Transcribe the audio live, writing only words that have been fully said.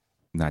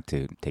Not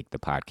to take the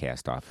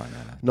podcast off on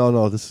that.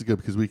 No, this is good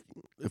because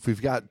if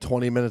we've got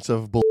 20 minutes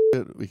of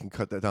bullshit, we can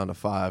cut that down to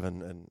 5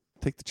 and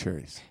take the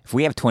cherries. If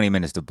we have 20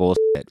 minutes of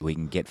bullshit, we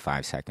can get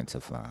 5 seconds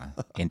of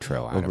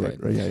intro out of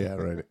it. Right, yeah,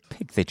 right.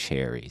 Pick the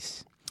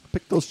cherries.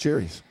 Pick those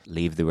cherries.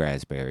 Leave the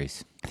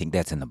raspberries. I think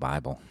that's in the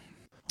Bible.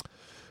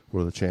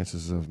 What are the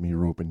chances of me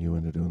roping you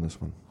into doing this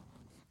one?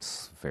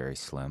 It's very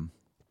slim.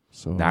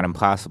 So Not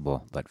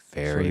impossible, but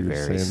very, so you're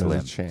very saying slim.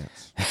 There's a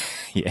chance.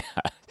 Yeah.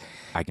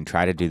 I can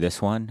try to do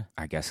this one.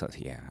 I guess,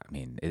 yeah. I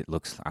mean, it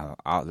looks,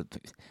 I'll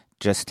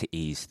just to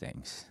ease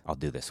things, I'll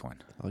do this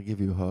one. I'll give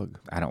you a hug.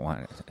 I don't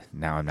want it.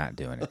 Now I'm not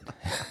doing it.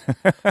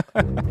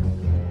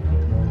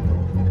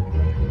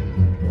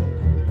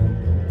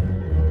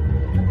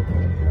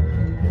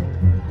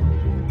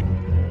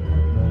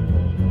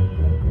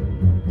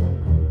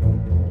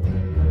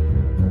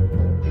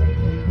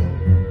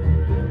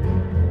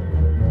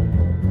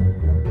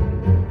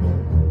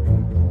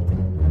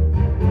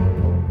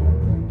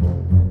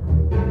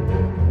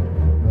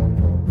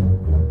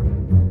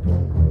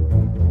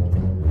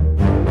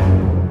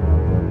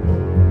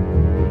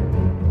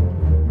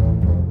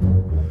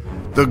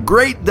 The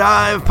Great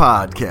Dive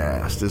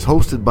Podcast is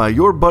hosted by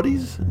your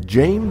buddies,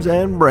 James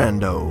and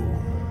Brando.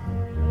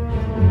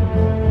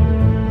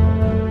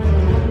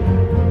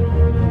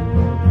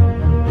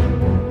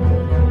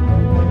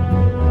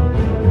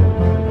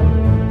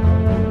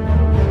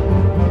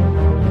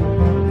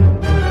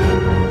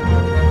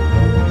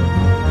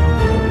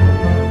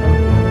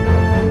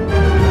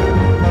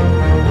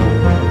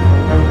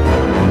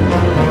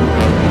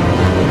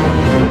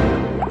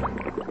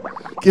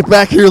 Get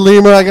back here,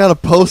 Lemur. I gotta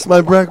post my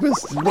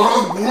breakfast. We'll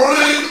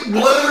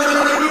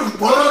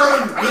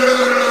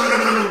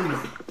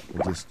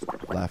just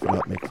laugh it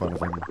up, make fun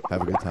of him,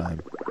 have a good time.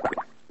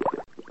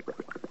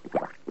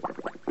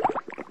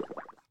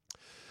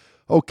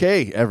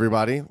 Okay,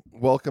 everybody.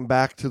 Welcome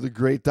back to the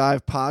Great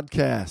Dive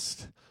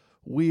Podcast.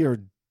 We are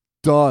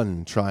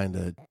done trying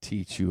to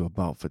teach you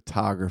about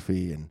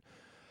photography and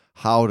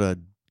how to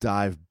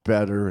dive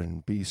better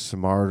and be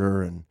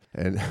smarter and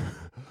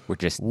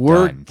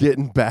we're done.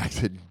 Getting back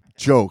to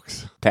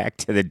jokes. Back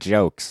to the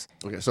jokes.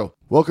 Okay, so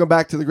welcome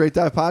back to the Great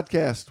Dive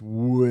Podcast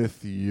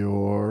with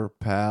your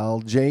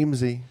pal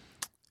Jamesy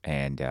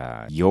and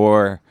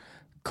your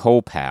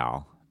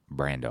co-pal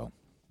Brando.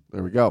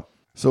 There we go.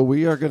 So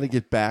we are going to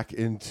get back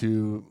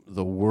into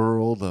the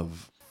world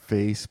of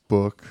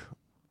Facebook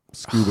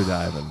scuba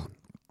diving.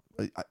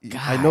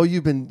 I know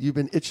you've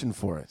been itching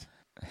for it.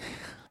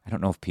 I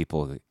don't know if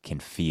people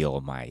can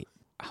feel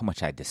how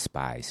much I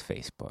despise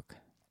Facebook.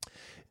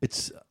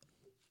 It's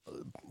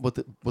what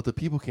the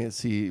people can't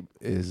see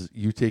is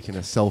you taking a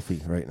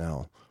selfie right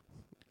now,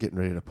 getting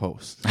ready to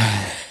post.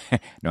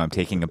 No, I'm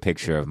taking a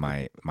picture of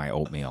my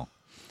oatmeal.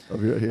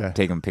 Yeah,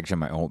 Taking a picture of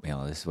my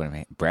oatmeal. This is what I'm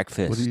eating.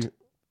 Breakfast.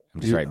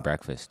 I'm just writing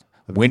breakfast.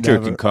 I've Winter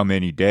never- can come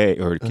any day,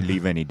 or it can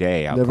leave any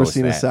day. I'll never post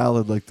seen a that.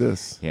 salad like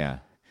this. Yeah.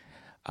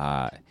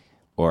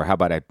 Or how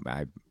about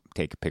I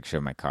take a picture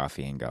of my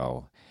coffee and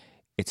go,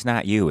 it's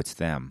not you, it's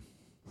them.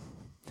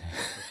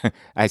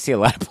 I see a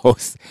lot of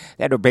posts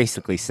that are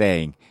basically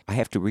saying, I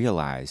have to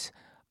realize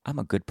I'm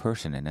a good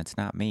person and it's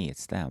not me,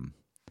 it's them.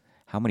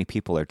 How many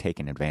people are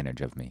taking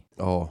advantage of me?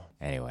 Oh.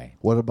 Anyway.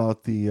 What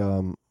about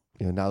the,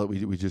 now that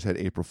we just had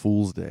April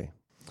Fool's Day.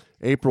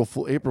 April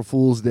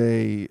Fool's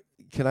Day,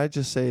 can I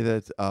just say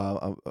that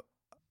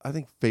I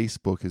think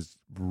Facebook has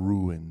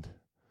ruined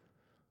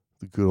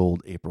the good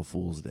old April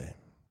Fool's Day.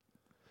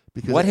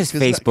 What has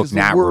Facebook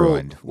not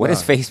ruined? What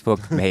has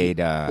Facebook made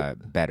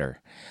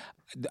better?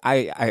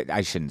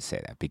 I shouldn't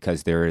say that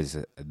because there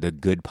is the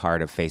good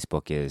part of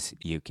Facebook is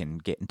you can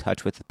get in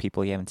touch with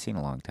people you haven't seen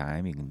in a long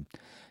time. You can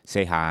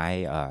say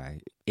hi.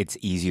 It's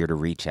easier to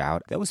reach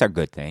out. Those are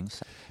good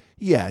things.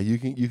 Yeah, you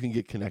can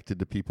get connected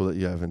to people that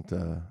you haven't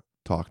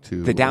talked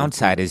to. The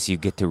downside is you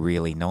get to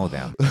really know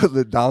them.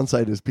 The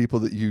downside is people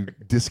that you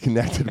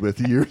disconnected with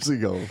years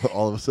ago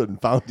all of a sudden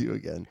found you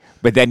again.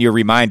 But then you're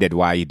reminded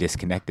why you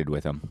disconnected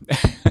with them.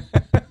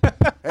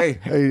 Hey,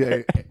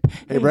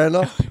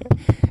 Brando.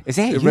 Is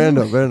that hey, you?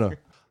 Brando.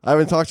 I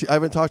haven't talked to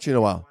you in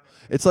a while.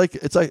 It's like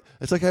I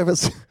haven't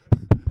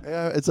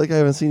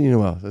seen you in a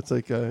while. It's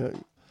like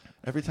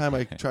every time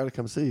I try to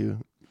come see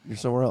you, you're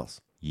somewhere else.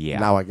 Yeah.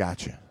 Now I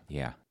got you.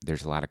 Yeah.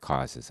 There's a lot of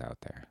causes out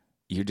there.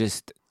 You're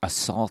just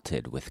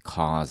assaulted with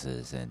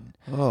causes, and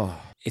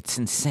it's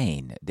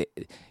insane.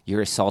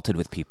 You're assaulted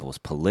with people's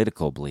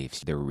political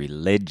beliefs, their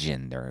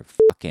religion, their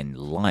fucking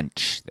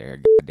lunch,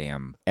 their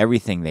goddamn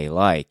everything they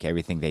like,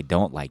 everything they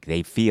don't like.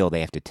 They feel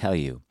they have to tell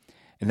you.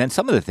 And then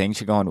some of the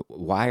things you're going,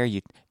 why are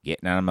you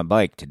getting on my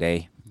bike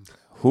today?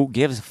 Who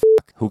gives a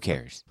fuck? Who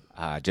cares?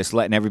 Just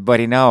letting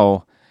everybody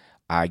know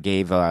I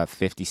gave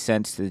 50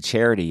 cents to the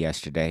charity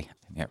yesterday.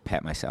 Yeah,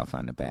 pat myself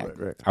on the back.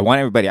 Right. I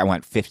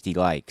want 50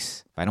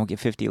 likes. If I don't get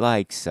 50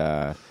 likes,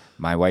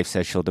 my wife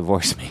says she'll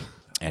divorce me.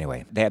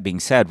 Anyway, that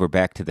being said, we're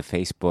back to the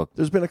Facebook.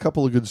 There's been a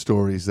couple of good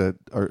stories that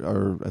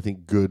are I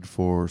think, good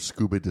for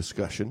scuba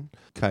discussion.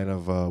 Kind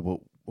of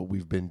what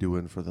we've been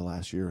doing for the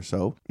last year or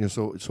so.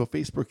 So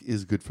Facebook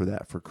is good for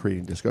that, for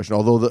creating discussion.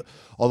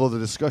 Although the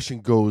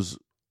discussion goes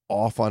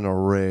off on a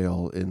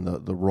rail in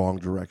the wrong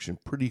direction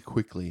pretty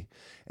quickly,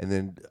 and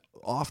then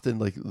often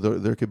like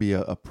there could be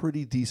a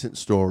pretty decent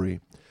story,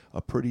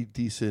 a pretty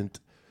decent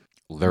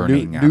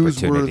learning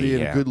newsworthy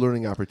opportunity, and good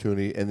learning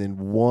opportunity, and then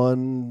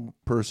one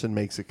person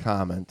makes a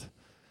comment,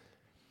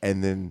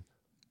 and then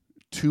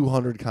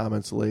 200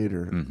 comments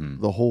later,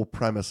 the whole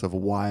premise of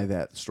why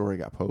that story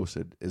got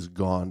posted is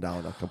gone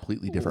down a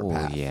completely different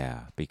path.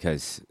 Yeah,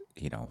 because,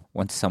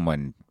 once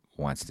someone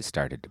wants to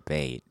start a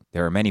debate,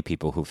 there are many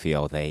people who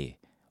feel they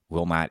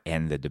will not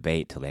end the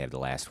debate till they have the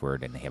last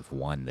word and they have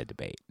won the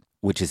debate,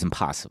 which is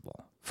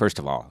impossible. First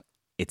of all,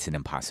 it's an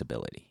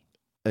impossibility.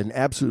 An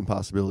absolute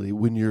impossibility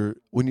when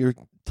you're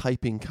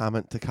typing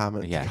comment to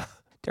comment. Yeah,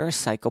 there are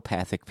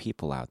psychopathic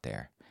people out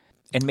there.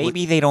 And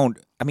maybe they don't.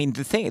 I mean,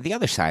 the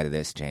other side of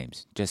this,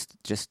 James,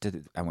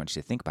 I want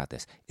you to think about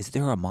this, is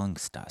they're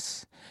amongst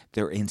us.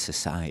 They're in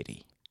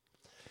society.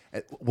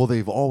 Well,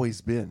 they've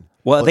always been.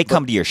 Well, they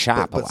come to your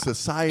shop a lot.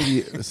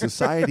 But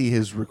society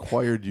has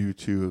required you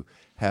to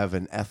have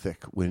an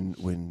ethic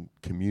when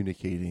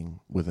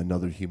communicating with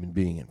another human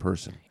being in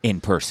person.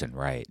 In person,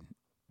 right?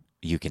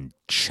 You can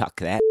chuck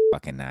that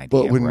fucking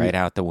idea right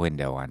out the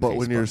window on Facebook. But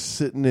when you're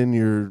sitting in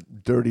your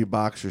dirty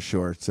boxer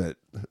shorts at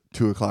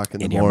 2 o'clock in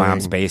the morning. In your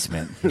mom's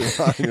basement.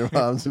 In your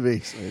mom's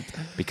basement.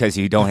 Because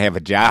you don't have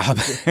a job.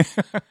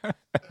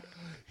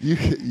 You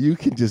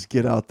can just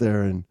get out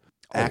there and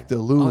act a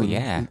loon. Oh,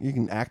 yeah. You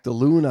can act a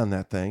loon on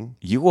that thing.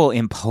 You will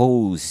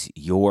impose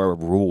your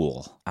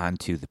rule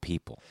onto the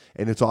people.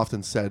 And it's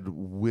often said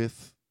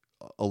with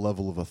a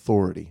level of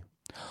authority.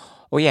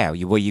 Oh, yeah.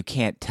 You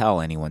can't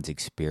tell anyone's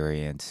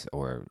experience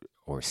or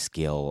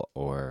skill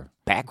or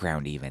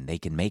background even. They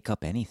can make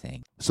up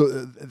anything. So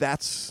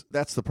that's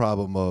the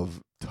problem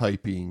of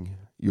typing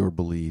your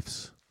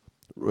beliefs,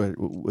 right,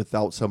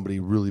 without somebody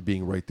really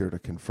being right there to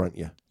confront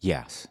you.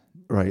 Yes.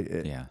 Right?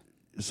 Yeah.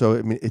 So,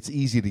 I mean, it's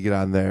easy to get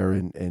on there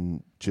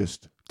and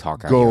just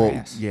talk out your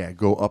ass. Yeah,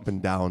 go up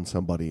and down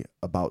somebody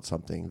about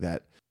something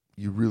that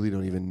you really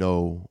don't even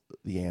know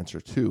the answer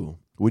to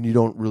when you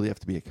don't really have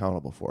to be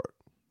accountable for it.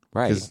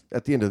 Right. Because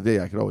at the end of the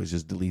day, I could always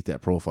just delete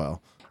that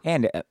profile.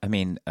 And, I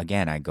mean,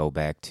 again, I go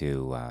back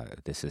to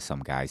this is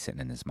some guy sitting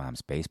in his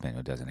mom's basement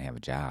who doesn't have a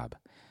job.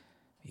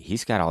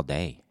 He's got all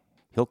day.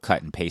 He'll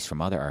cut and paste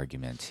from other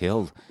arguments.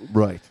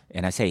 Right.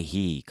 And I say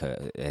he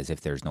as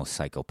if there's no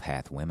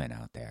psychopath women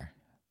out there.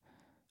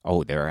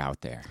 Oh, they're out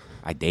there.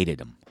 I dated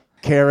them.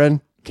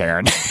 Karen.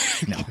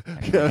 No,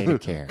 I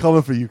dated Karen.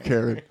 Coming for you,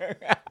 Karen.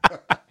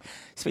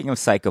 Speaking of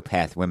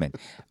psychopath women,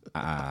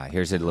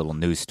 here's a little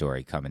news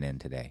story coming in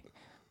today.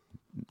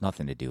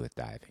 Nothing to do with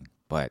diving,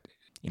 but,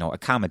 a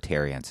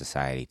commentary on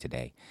society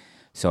today.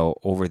 So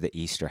over the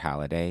Easter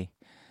holiday,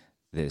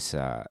 this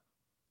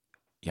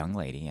young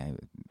lady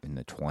in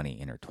her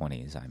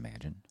 20s, I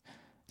imagine,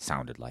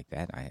 sounded like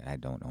that. I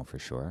don't know for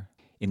sure.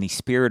 In the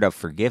spirit of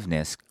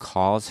forgiveness,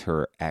 calls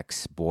her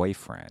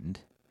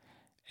ex-boyfriend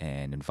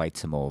and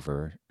invites him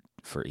over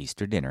for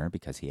Easter dinner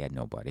because he had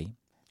nobody.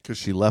 Because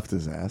she left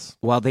his ass.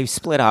 Well, they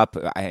split up,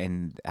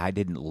 and I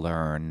didn't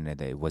learn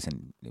that it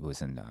wasn't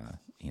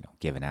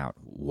given out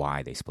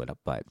why they split up,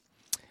 but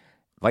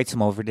invites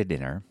him over to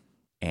dinner,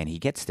 and he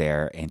gets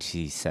there, and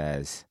she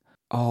says,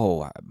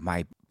 "Oh,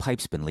 my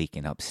pipe's been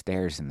leaking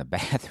upstairs in the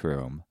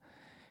bathroom.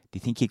 Do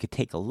you think you could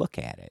take a look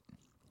at it?"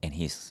 And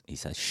he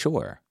says,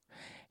 "Sure."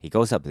 He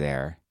goes up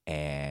there,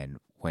 and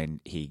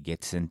when he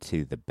gets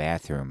into the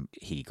bathroom,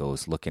 he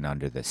goes looking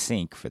under the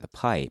sink for the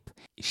pipe.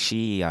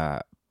 She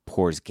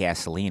pours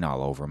gasoline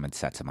all over him and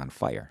sets him on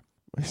fire.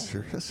 Are you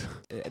serious?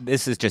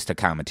 This is just a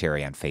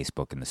commentary on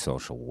Facebook and the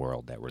social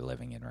world that we're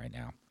living in right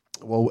now.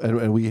 Well,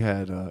 and we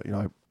had,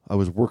 I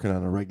was working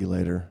on a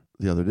regulator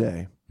the other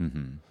day,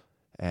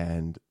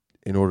 and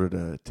in order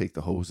to take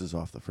the hoses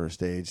off the first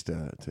stage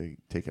to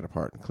take it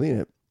apart and clean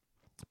it,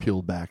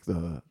 peeled back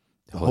the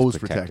hose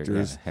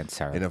protectors,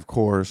 and of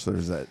course,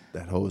 there's that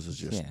hose is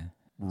just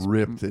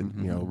ripped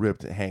and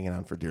ripped and hanging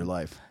on for dear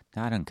life.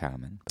 Not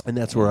uncommon. And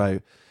that's where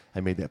I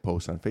made that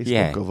post on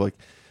Facebook of like,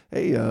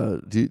 hey,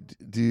 do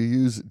you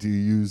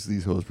use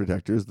these hose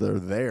protectors? They're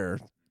there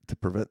to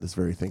prevent this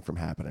very thing from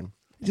happening.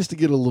 Just to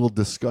get a little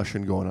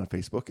discussion going on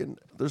Facebook. And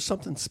there's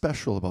something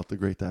special about the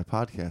Great Dive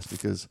Podcast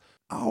because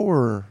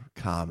our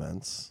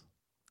comments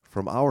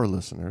from our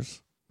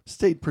listeners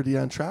stayed pretty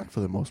on track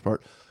for the most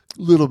part.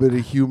 A little bit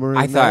of humor.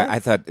 I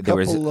thought there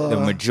was the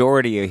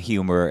majority of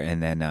humor,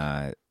 and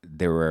then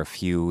there were a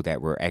few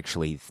that were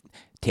actually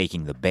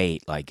taking the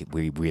bait, like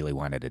we really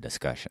wanted a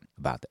discussion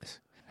about this.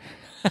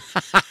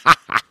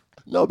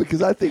 No,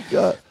 because I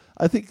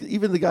think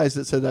even the guys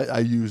that said I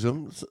use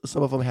them,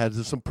 some of them had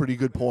some pretty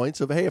good points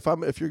of, hey,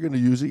 if you're going to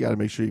use it, you got to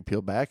make sure you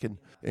peel back and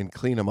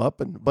clean them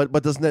up. But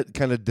doesn't that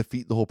kind of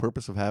defeat the whole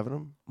purpose of having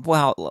them?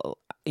 Well,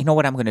 you know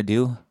what I'm going to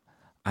do?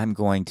 I'm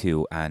going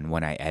to, and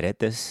when I edit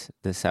this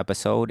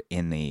episode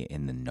in the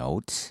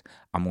notes,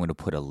 I'm going to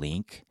put a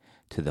link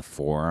to the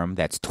forum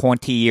that's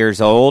 20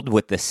 years old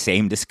with the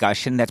same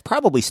discussion that's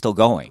probably still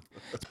going.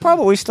 It's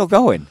probably still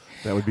going.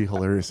 That would be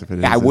hilarious if it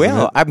is. I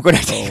will. It? I'm going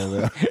to tell Oh,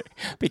 you. yeah.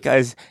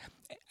 Because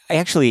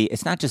actually,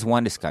 it's not just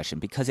one discussion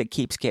because it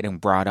keeps getting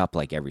brought up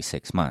like every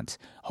 6 months.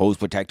 Hose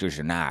protectors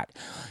or not.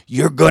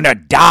 You're going to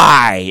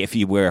die if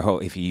you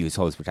if you use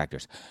hose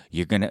protectors.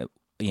 You're going to,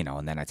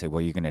 and then I'd say,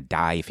 well, you're going to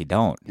die if you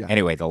don't. Yeah.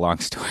 Anyway, the long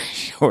story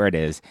short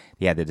is,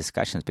 the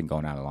discussion's been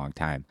going on a long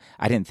time.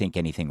 I didn't think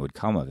anything would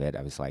come of it.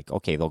 I was like,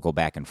 okay, they'll go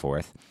back and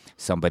forth.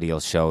 Somebody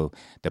will show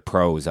the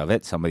pros of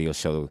it. Somebody will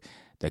show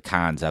the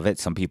cons of it.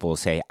 Some people will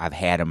say, I've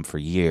had them for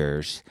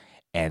years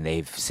and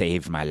they've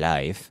saved my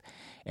life.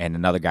 And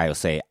another guy will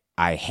say,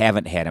 I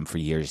haven't had them for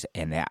years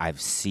and I've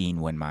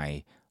seen when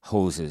my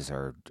hoses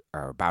are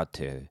about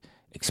to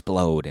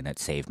explode and it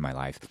saved my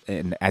life.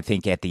 And I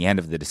think at the end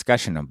of the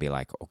discussion, I'll be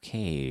like,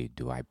 okay,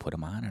 do I put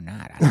them on or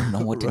not? I don't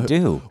know what to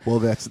do. Well,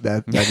 that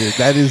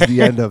is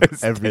the end of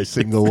every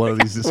single one of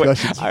these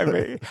discussions.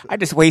 I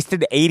just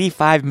wasted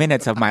 85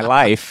 minutes of my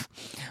life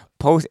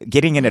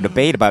getting in a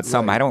debate about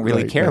something I don't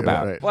really care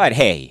about. Right. But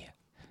hey,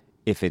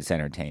 if it's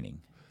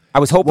entertaining. I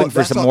was hoping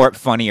for some more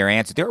funnier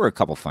answers. There were a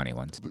couple funny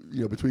ones.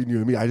 Between you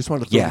and me, I just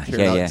wanted to throw the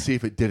carrot out and see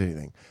if it did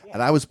anything.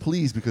 And I was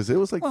pleased because it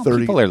was like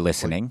 30. People are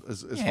listening. Like,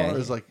 as far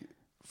as like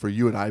for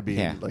you and I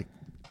being like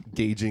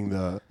gauging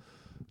the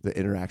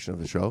interaction of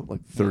the show,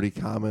 like 30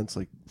 comments,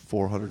 like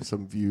 400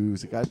 some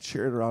views. It got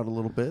shared around a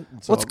little bit.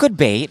 And so it's good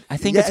bait. I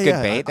think it's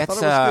good bait. I thought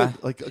it was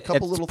good. Like a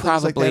couple little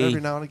things like that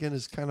every now and again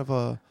is kind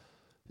of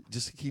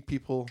just to keep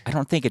people. I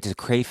don't think it's a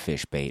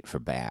crayfish bait for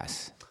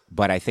bass,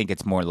 but I think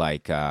it's more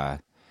like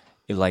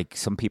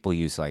some people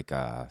use like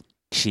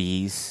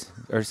cheese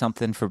or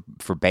something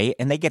for bait,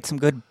 and they get some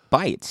good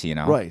bites,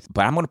 Right.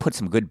 But I'm going to put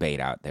some good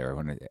bait out there.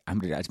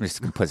 I'm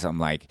just going to put something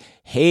like,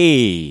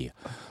 hey.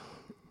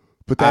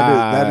 But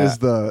that is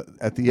the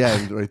at the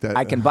end, right? That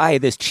I can buy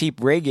this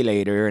cheap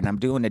regulator, and I'm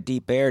doing a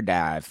deep air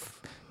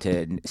dive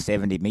to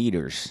 70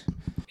 meters,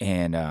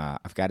 and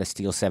I've got a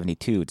Steel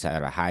 72. It's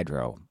out of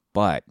hydro,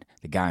 but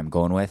the guy I'm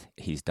going with,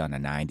 he's done a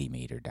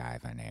 90-meter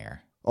dive on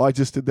air. Oh, I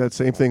just did that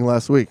same thing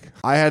last week.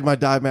 I had my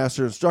dive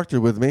master instructor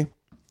with me.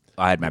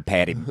 I had my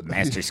Patty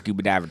Master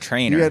Scuba Diver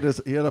trainer.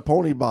 He had a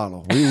pony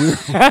bottle.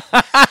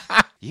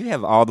 You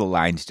have all the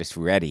lines just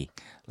ready.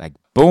 Like,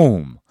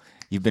 boom.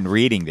 You've been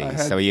reading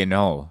these, so you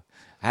know.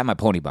 I have my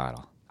pony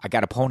bottle. I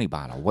got a pony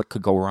bottle. What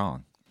could go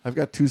wrong? I've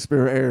got 2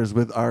 spare airs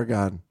with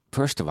argon.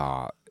 First of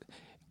all,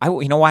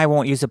 you know why I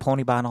won't use a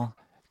pony bottle?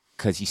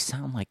 Because you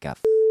sound like a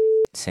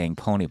saying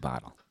pony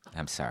bottle.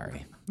 I'm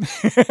sorry.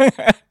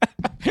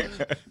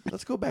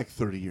 Let's go back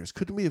 30 years.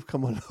 Couldn't we have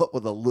come up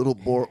with a little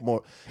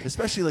more,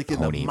 especially like in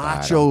Pony the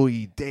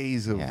macho-y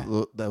days of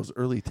those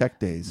early tech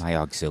days? My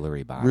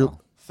auxiliary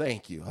bottle.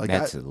 Thank you. Like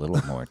that's a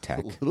little more tech.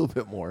 A little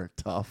bit more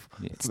tough.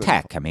 It's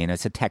tech. I mean,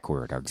 it's a tech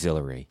word,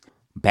 auxiliary.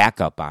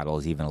 Backup bottle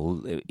is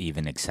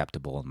even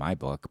acceptable in my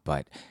book,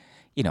 but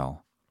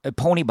a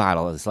pony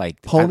bottle is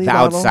like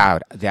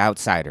the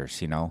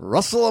outsiders.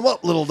 Rustle them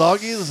up, little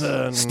doggies,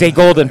 and stay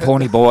golden,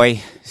 pony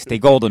boy. Stay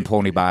golden,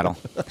 pony bottle.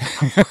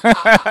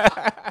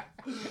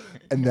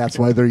 And that's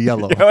why they're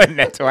yellow. And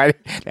that's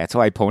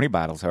why pony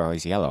bottles are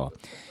always yellow.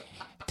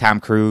 Tom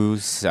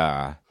Cruise.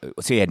 So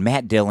you had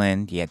Matt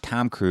Dillon, you had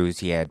Tom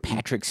Cruise, you had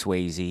Patrick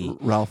Swayze,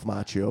 Ralph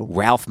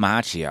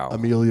Macchio,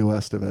 Emilio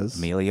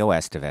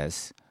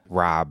Estevez.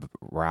 Rob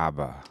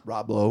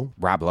Lowe.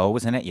 Rob Lowe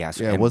was in it, yes.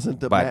 Yeah,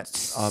 wasn't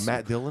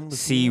Matt Dillon?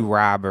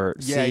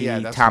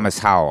 Thomas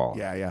Howell.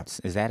 Yeah.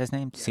 Is that his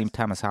name? Yes. C.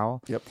 Thomas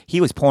Howell? Yep. He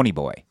was Pony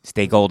Boy.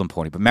 Stay golden,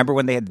 Pony. But remember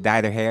when they had to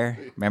dye their hair?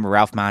 Remember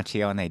Ralph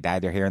Macchio and they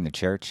dyed their hair in the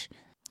church?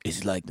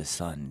 It's like the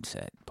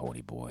sunset,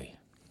 Pony Boy.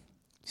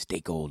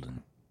 Stay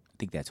golden. I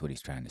think that's what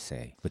he's trying to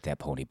say with that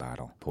pony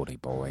bottle. Pony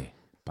Boy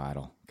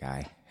bottle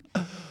guy.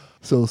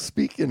 So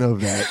speaking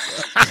of that,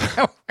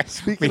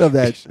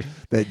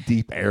 that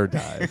deep air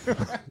dive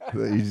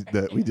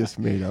that we just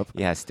made up.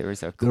 Yes, there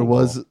was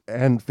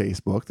and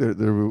Facebook.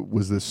 There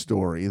was this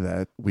story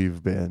that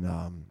we've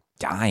been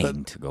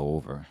dying to go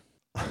over.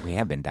 We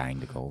have been dying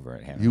to go over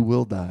it. You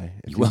will die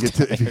if you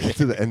get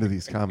to the end of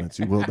these comments.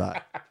 You will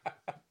die.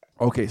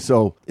 Okay,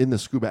 so in the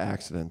scuba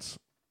accidents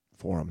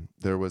forum,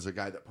 there was a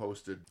guy that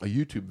posted a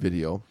YouTube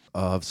video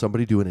of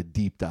somebody doing a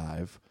deep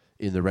dive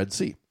in the Red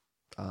Sea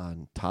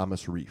on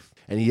Thomas Reef.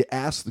 And he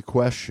asked the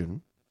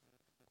question,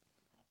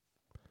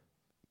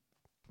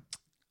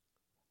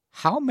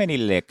 how many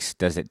licks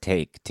does it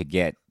take to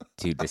get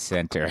to the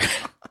center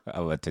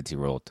of a Tootsie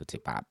Roll Tootsie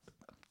Pop?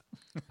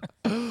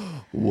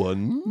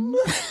 1,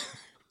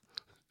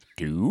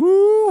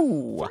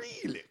 2,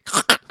 3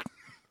 licks.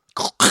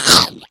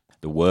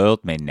 The world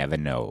may never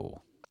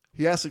know.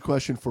 He asked a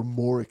question for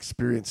more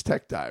experienced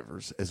tech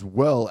divers as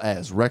well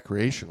as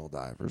recreational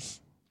divers.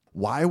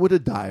 Why would a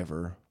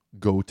diver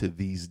go to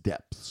these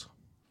depths?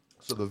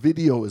 So the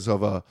video is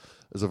of a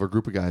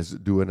group of guys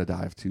doing a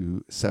dive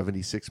to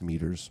 76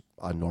 meters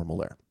on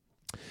normal air.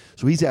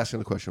 So he's asking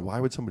the question, why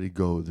would somebody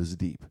go this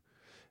deep?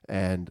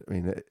 And I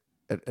mean,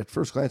 at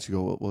first glance, you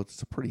go, well,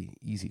 it's a pretty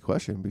easy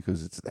question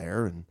because it's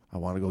there and I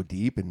want to go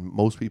deep. And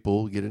most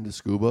people get into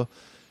scuba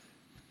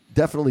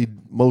definitely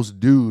most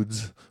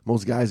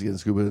guys get in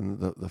scuba, and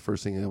the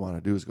first thing they want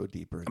to do is go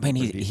deeper and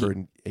deeper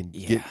and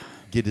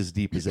get as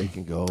deep as they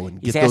can go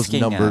and get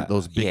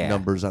those big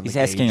numbers on the gauge. He's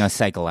asking a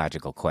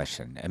psychological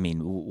question. I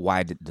mean,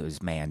 why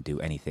does man do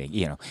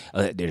anything?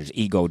 There's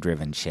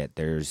ego-driven shit.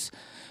 There's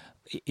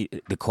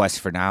the quest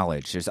for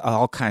knowledge. There's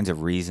all kinds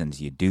of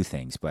reasons you do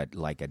things, but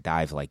like a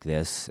dive like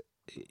this,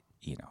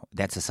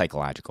 that's a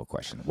psychological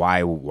question. Why?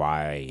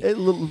 A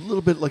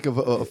little bit like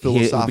a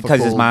philosophical.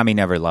 Because his mommy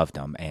never loved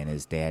him, and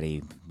his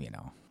daddy,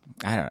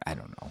 I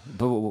don't know.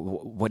 But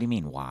what do you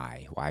mean?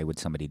 Why? Why would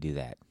somebody do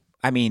that?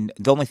 I mean,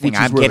 the only thing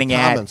I'm getting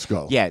at,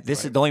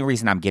 is the only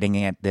reason I'm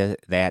getting at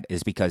that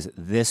is because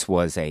this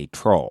was a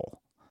troll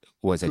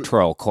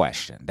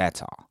question.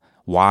 That's all.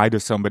 Why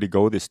does somebody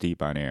go this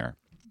deep on air?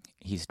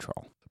 He's a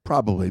troll.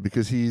 Probably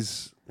because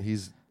he's.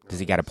 Does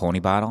he got a pony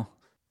bottle?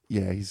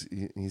 Yeah, he's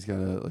got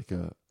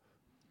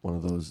one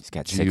of those. He's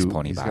got 6 pony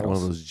bottles. He's got one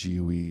of those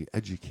GUE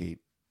Educate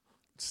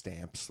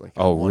stamps.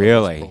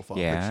 Really?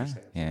 Yeah.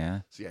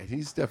 So yeah,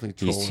 he's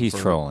definitely trolling. He's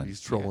trolling.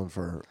 He's trolling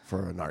for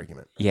an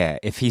argument. Yeah,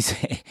 if he's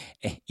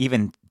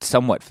even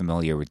somewhat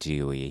familiar with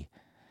GUE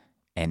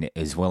and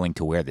is willing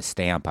to wear the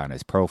stamp on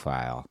his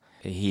profile,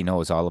 he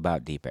knows all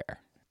about deep air.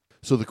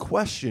 So the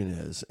question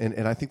is,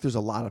 and I think there's a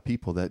lot of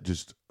people that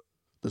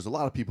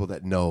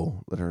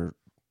know that are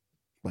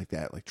like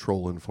that, like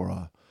trolling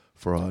for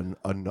an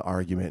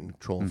argument and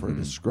trolling for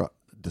a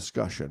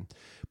discussion.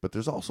 But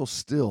there's also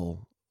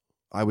still,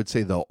 I would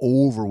say, the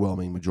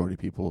overwhelming majority of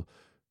people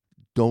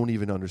don't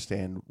even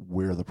understand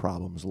where the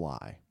problems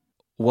lie.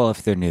 Well,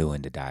 if they're new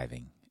into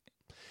diving,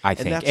 I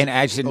think. And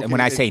actually,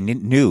 when I say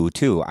new,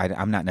 too,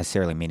 I'm not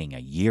necessarily meaning a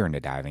year into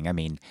diving. I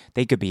mean,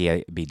 they could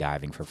be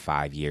diving for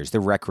 5 years.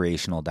 They're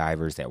recreational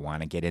divers that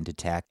want to get into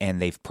tech,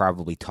 and they've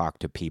probably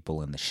talked to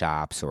people in the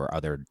shops or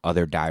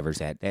other divers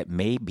that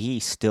may be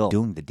still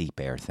doing the deep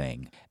air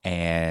thing.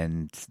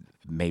 And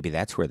maybe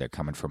that's where they're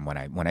coming from.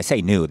 When I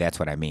say new, that's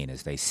what I mean,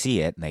 is they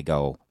see it and they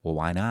go, well,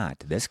 why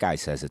not? This guy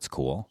says it's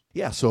cool.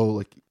 Yeah, so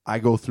like I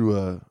go through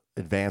a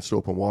advanced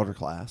open water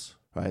class,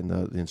 right? And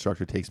the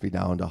instructor takes me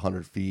down to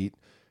 100 feet.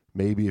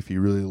 Maybe if he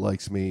really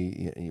likes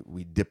me,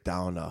 we dip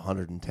down to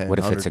 110. What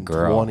if it's a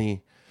girl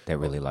that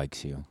really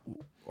likes you?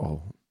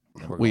 Oh,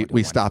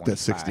 we stopped at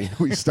 60.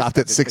 We stopped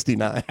at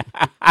 69.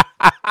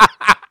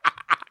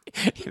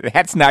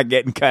 That's not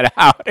getting cut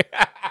out.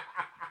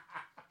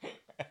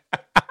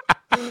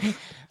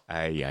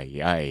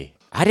 Ay.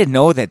 I didn't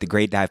know that the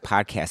Great Dive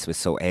Podcast was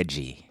so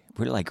edgy.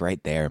 We're like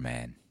right there,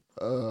 man.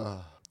 We're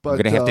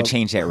going to have to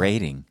change that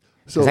rating.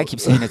 Because I keep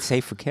saying it's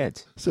safe for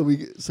kids. So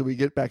we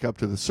get back up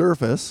to the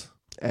surface.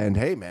 And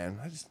hey, man,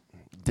 I just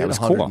did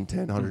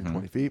 110,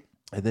 120 feet.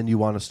 And then you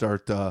want to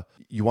start,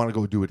 you want to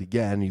go do it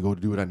again. You go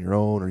to do it on your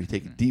own, or you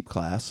take a deep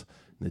class.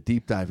 And the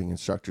deep diving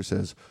instructor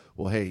says,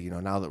 well, hey,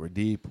 now that we're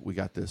deep, we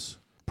got this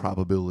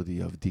probability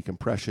of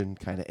decompression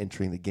kind of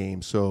entering the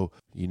game. So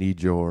you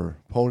need your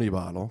pony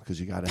bottle because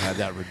you got to have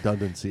that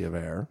redundancy of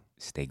air.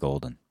 Stay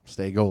golden.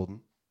 You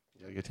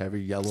get to have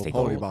your yellow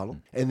pony bottle.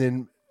 And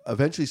then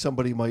eventually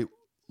somebody might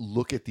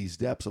look at these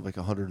depths of like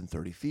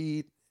 130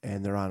 feet.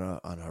 And they're on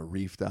a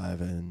reef dive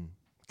in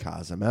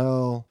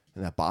Cozumel,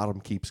 and that bottom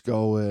keeps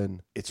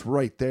going. It's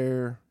right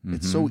there. Mm-hmm.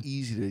 It's so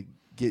easy to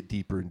get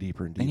deeper and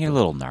deeper and deeper. And you're a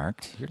little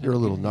narked. You're a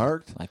little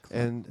narked.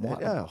 And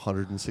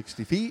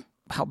 160 feet.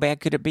 How bad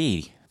could it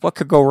be? What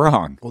could go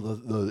wrong? Well,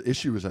 the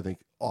issue is, I think,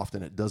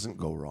 often it doesn't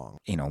go wrong.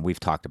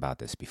 We've talked about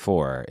this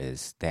before,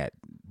 is that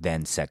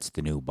then sets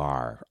the new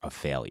bar of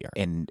failure.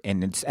 And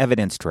it's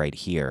evidenced right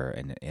here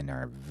in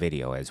our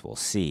video, as we'll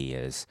see,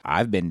 is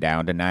I've been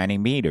down to 90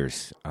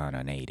 meters on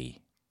an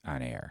 80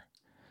 on air.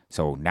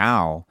 So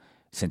now,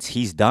 since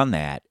he's done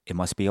that, it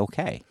must be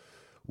okay.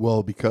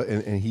 Well, because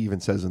and he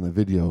even says in the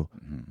video,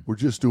 we're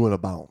just doing a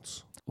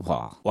bounce.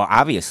 Well,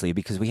 obviously,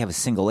 because we have a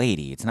single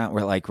 80. It's not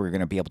we're going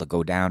to be able to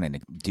go down and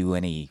do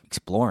any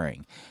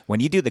exploring. When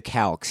you do the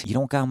calcs, you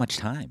don't got much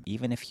time.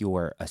 Even if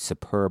you're a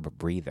superb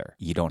breather,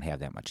 you don't have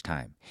that much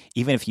time.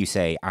 Even if you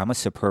say, I'm a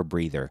superb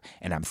breather,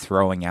 and I'm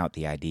throwing out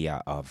the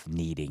idea of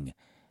needing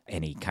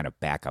any kind of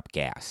backup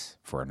gas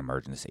for an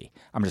emergency,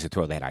 I'm just going to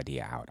throw that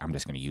idea out. I'm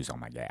just going to use all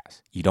my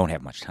gas. You don't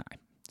have much time.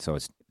 So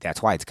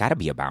that's why it's got to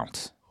be a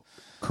bounce.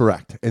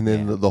 Correct. And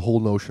then the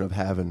whole notion of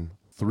having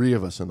 3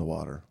 of us in the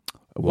water.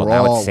 Well,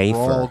 now it's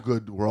safer.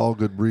 We're all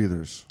good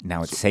breathers.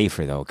 Now it's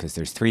safer, though, because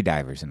there's 3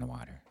 divers in the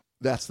water.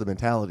 That's the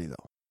mentality,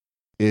 though,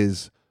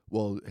 is,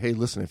 well, hey,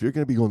 listen, if you're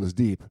going to be going this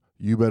deep,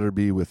 you better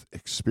be with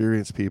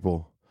experienced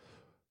people,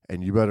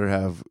 and you better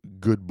have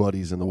good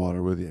buddies in the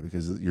water with you,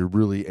 because you're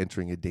really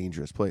entering a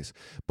dangerous place.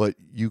 But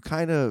you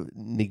kind of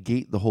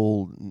negate the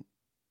whole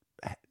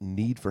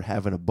need for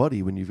having a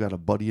buddy when you've got a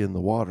buddy in the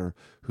water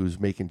who's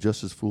making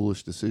just as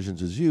foolish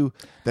decisions as you,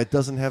 that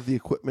doesn't have the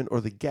equipment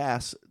or the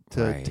gas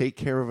to take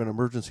care of an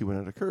emergency when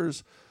it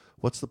occurs.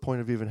 What's the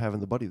point of even having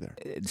the buddy there?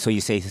 So you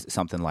say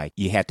something like,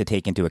 you have to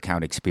take into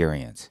account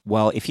experience.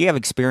 Well, if you have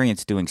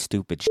experience doing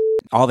stupid shit,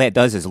 All that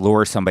does is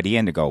lure somebody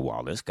in to go,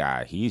 well, this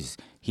guy, he's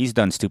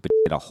done stupid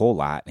shit a whole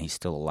lot and he's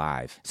still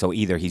alive. So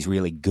either he's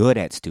really good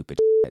at stupid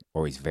shit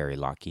or he's very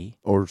lucky.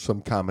 Or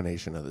some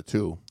combination of the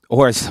two.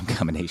 Or some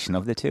combination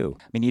of the two.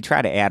 I mean, you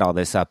try to add all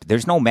this up.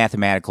 There's no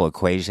mathematical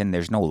equation.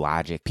 There's no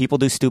logic. People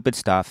do stupid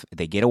stuff.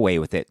 They get away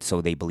with it.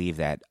 So they believe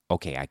that,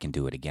 okay, I can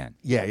do it again.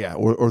 Yeah.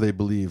 Or they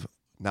believe,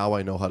 now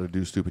I know how to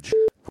do stupid shit.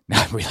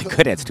 I'm really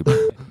good at stupid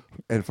shit.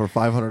 And for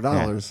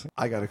 $500,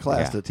 I got a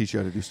class to teach you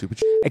how to do stupid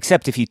shit.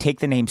 Except if you take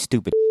the name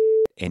stupid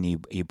and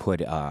you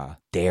put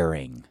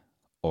daring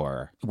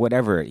or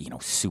whatever,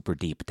 super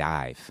deep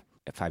dive.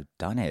 If I've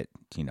done it,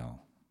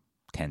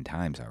 10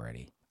 times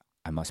already,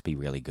 I must be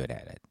really good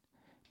at it.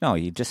 No,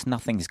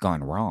 nothing's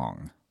gone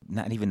wrong.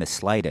 Not even the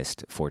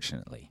slightest,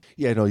 fortunately.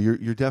 Yeah, no,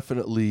 you're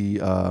definitely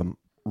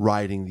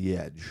riding the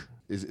edge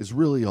is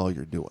really all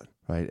you're doing,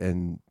 right?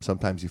 And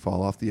sometimes you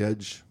fall off the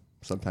edge,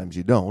 sometimes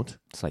you don't.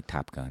 It's like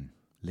Top Gun,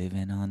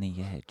 living on the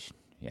edge.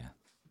 Yeah.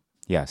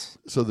 Yes.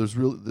 So there's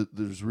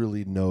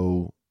really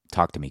no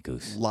talk to me,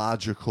 Goose.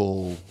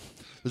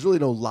 There's really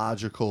no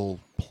logical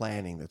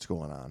planning that's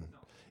going on.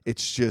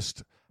 It's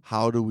just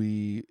how do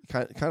we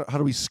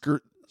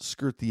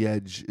skirt the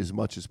edge as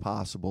much as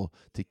possible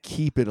to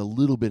keep it a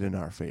little bit in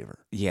our favor.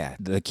 Yeah,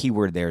 the key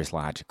word there is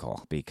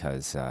logical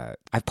because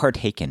I've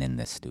partaken in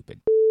this stupid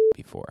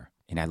before.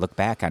 And I look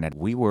back on it,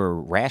 we were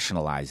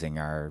rationalizing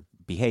our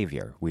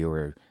behavior. We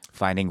were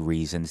finding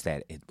reasons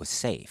that it was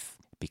safe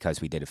because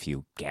we did a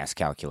few gas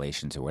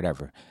calculations or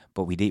whatever.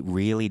 But we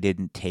really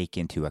didn't take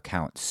into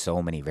account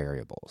so many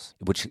variables,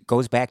 which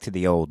goes back to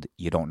the old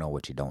you don't know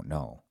what you don't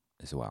know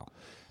as well.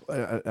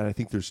 And I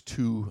think there's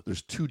two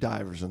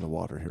divers in the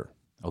water here.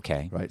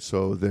 Okay. Right.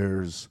 So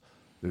there's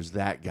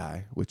that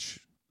guy, which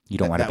you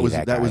don't want to be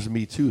that guy. That was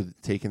me too,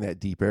 taking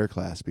that deep air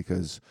class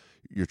because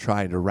you're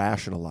trying to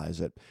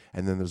rationalize it.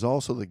 And then there's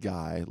also the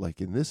guy, like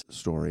in this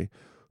story,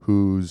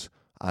 who's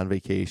on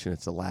vacation.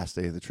 It's the last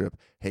day of the trip.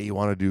 Hey, you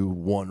want to do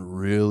one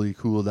really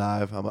cool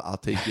dive? I'll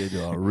take you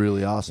to a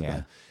really awesome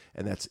dive.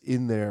 And that's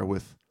in there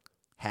with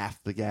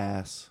half the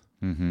gas,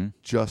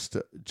 just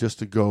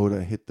to go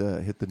to hit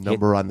the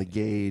number on the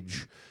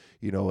gauge.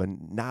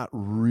 And not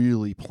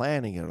really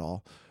planning it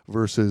all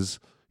versus,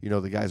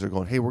 the guys are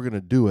going, hey, we're going to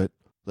do it.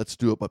 Let's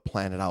do it, but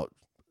plan it out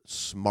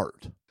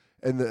smart.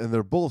 And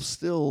they're both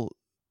still,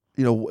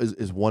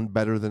 is one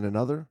better than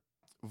another?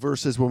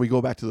 Versus when we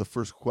go back to the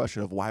first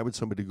question of why would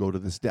somebody go to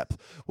this depth?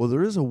 Well,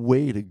 there is a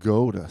way to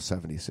go to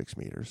 76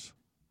 meters.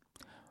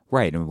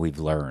 Right, and we've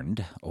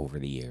learned over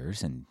the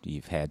years, and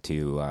you've had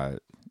to...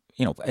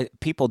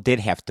 people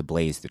did have to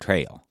blaze the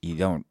trail. You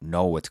don't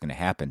know what's going to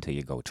happen until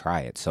you go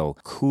try it. So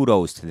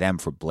kudos to them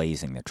for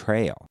blazing the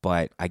trail.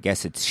 But I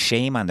guess it's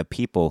shame on the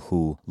people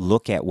who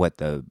look at what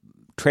the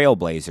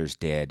trailblazers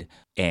did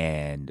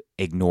and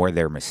ignore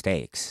their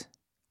mistakes.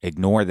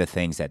 Ignore the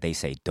things that they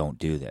say, don't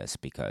do this,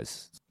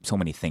 because so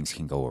many things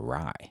can go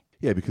awry.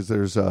 Yeah, because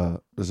there's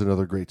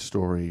another great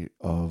story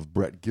of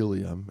Brett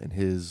Gilliam and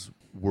his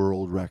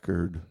world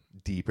record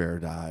deep air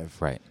dive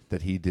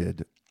that he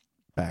did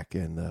back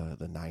in the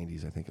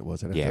 90s, I think it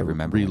was. I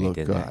remember when he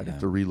did that. I'd have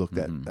to relook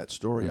that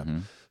story up.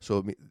 So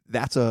I mean,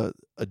 that's a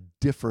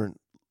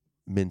different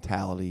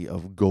mentality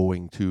of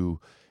going to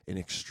an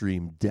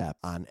extreme depth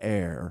on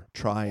air,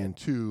 trying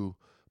to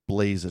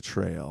blaze a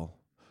trail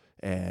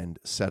and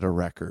set a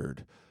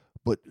record,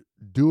 but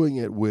doing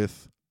it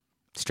with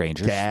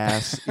strangers,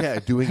 gas.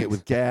 Doing it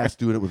with gas,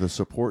 doing it with a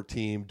support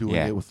team, doing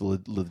it with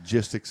the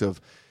logistics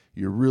of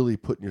you're really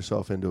putting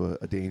yourself into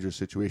a dangerous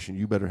situation.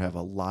 You better have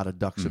a lot of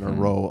ducks in a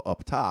row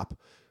up top.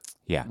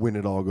 Yeah. When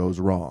it all goes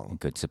wrong.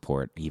 Good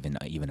support, even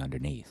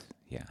underneath.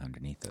 Yeah,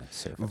 underneath the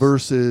surface.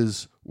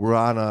 Versus we're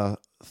on a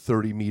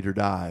 30-meter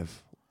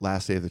dive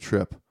last day of the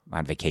trip.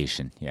 On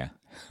vacation, yeah.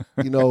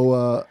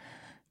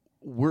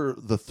 We're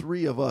the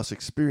three of us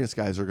experienced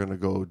guys are going to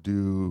go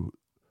do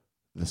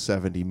the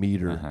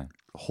 70-meter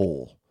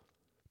hole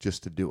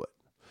just to do it,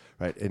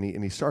 right? And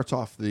he starts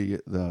off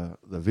the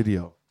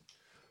video,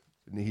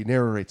 and he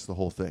narrates the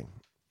whole thing.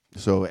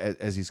 So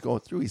as he's going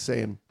through, he's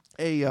saying,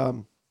 "Hey,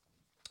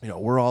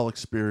 we're all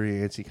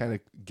experienced." He kind of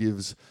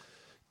gives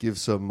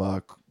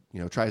some,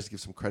 tries to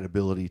give some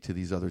credibility to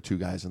these other two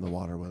guys in the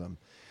water with him.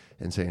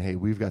 And saying, hey,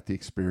 we've got the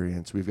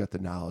experience, we've got the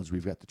knowledge,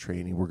 we've got the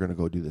training, we're going to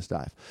go do this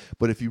dive.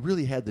 But if you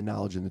really had the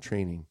knowledge and the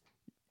training,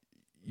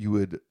 you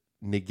would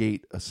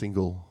negate a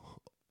single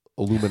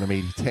aluminum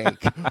 80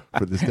 tank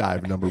for this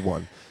dive, number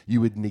one. You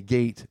would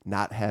negate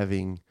not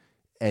having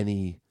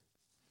any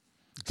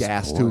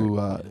gas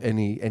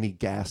any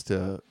gas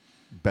to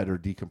better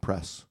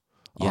decompress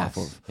off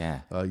of.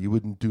 Yeah. You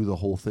wouldn't do the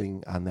whole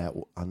thing on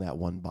that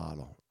one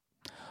bottle.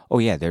 Oh,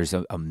 yeah, there's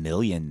a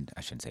million,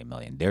 I shouldn't say a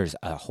million, there's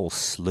a whole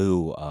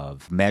slew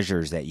of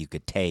measures that you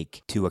could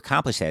take to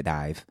accomplish that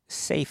dive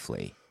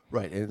safely.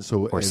 Right, and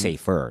so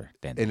safer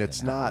than. And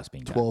it's not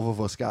 12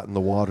 of us got in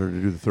the water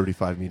to do the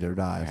 35-meter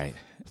dive. Right.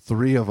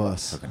 Three of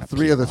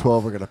the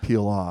 12 are going to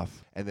peel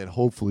off, and then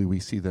hopefully we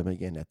see them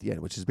again at the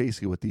end, which is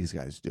basically what these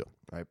guys do,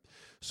 right?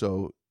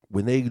 So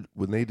when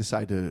they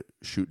decide to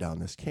shoot down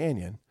this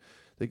canyon,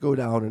 They go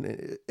down,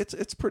 and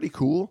it's pretty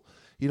cool.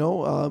 You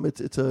know,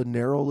 it's a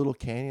narrow little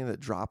canyon that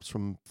drops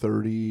from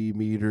 30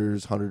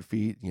 meters, 100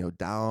 feet, you know,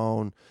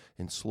 down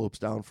and slopes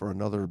down for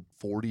another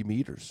 40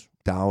 meters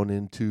down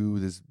into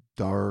this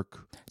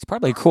dark. It's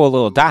probably a cool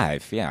little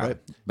dive, yeah. Right.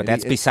 But And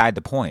that's beside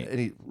the point.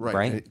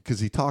 Right? Because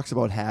he talks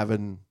about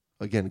having,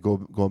 again,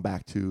 going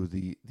back to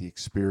the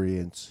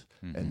experience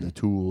and the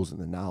tools and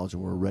the knowledge,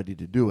 and we're ready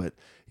to do it.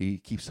 He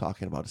keeps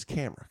talking about his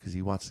camera because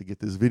he wants to get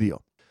this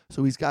video.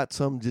 So he's got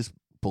some just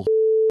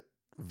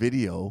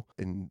video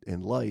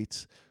and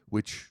lights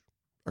which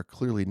are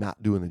clearly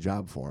not doing the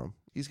job for him.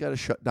 He's got to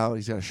shut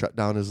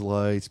down his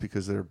lights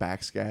because they're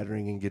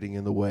backscattering and getting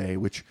in the way,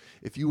 which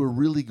if you were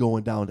really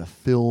going down to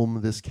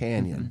film this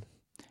canyon,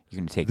 you're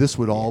going to take this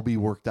would all be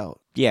worked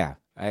out. Yeah,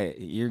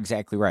 you're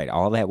exactly right.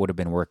 All that would have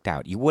been worked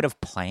out. You would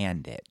have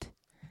planned it.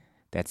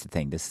 That's the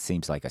thing. This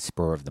seems like a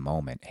spur of the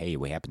moment. Hey,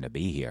 we happen to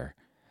be here.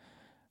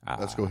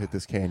 Let's go hit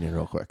this canyon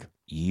real quick.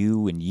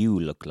 You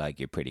look like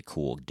you're pretty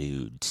cool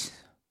dudes.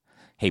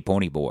 Hey,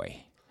 Pony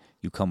Boy,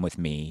 you come with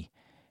me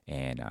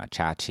and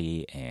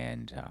Chachi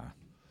and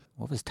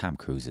what was Tom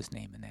Cruise's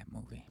name in that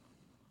movie?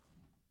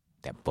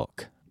 That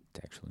book,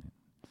 actually.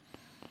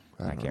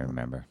 I can't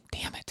remember.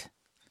 Damn it.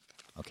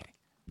 Okay.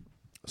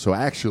 So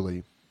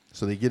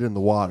they get in the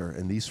water,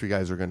 and these three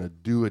guys are going to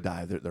do a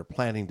dive. They're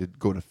planning to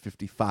go to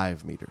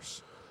 55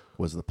 meters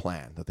was the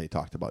plan that they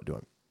talked about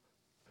doing,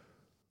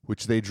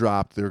 which they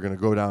dropped. They're going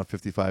to go down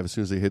 55. As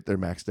soon as they hit their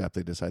max depth,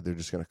 they decide they're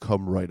just going to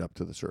come right up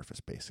to the surface,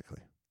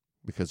 basically,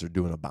 because they're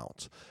doing a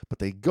bounce. But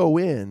they go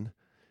in,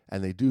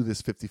 and they do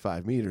this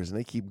 55 meters, and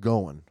they keep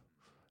going.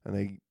 And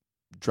they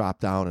drop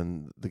down,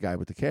 and the guy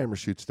with the camera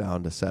shoots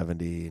down to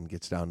 70 and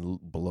gets down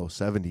below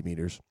 70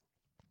 meters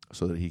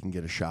so that he can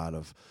get a shot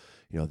of,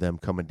 you know, them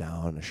coming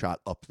down and a shot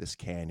up this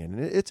canyon.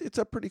 And it's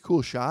a pretty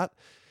cool shot.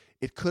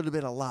 It could have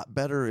been a lot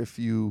better if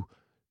you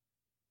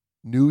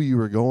knew you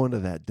were going to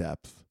that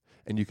depth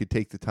and you could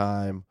take the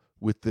time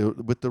with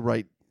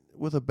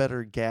a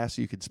better gas,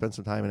 you could spend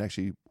some time and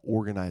actually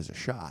organize a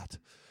shot.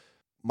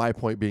 My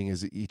point being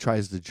is that he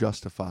tries to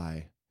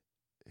justify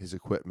his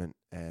equipment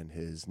and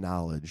his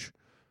knowledge,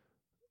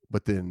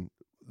 but then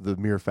the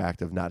mere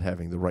fact of not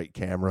having the right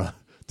camera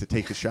to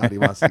take the shot he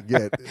wants to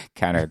get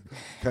kind of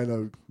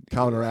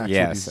counteracts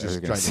what he's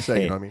just trying to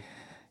say. You know what I mean?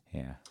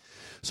 Yeah.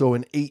 So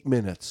in 8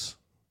 minutes,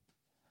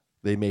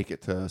 they make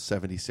it to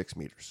 76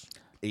 meters.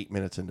 8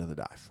 minutes into the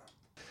dive,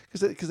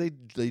 because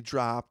they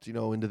dropped, you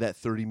know, into that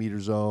 30-meter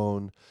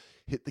zone,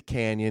 hit the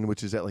canyon,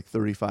 which is at like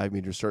 35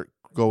 meters, start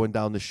going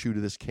down the chute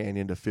of this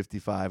canyon to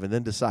 55, and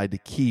then decide to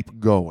keep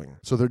going.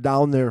 So they're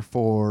down there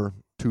for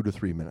 2 to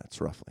 3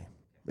 minutes, roughly,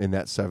 in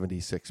that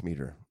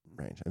 76-meter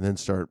range, and then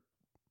start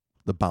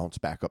the bounce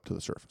back up to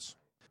the surface.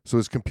 So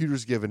his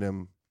computer's giving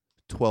him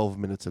 12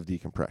 minutes of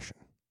decompression.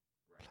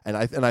 And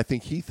I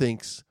think he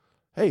thinks,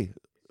 hey,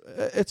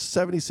 it's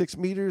 76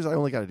 meters. I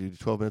only got to do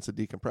 12 minutes of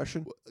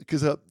decompression,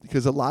 because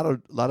a lot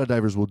of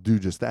divers will do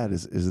just that.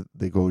 Is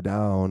they go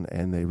down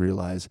and they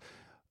realize,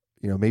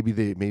 you know, maybe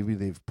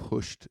they've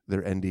pushed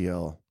their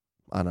NDL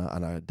on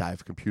a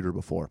dive computer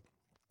before,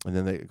 and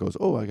then it goes,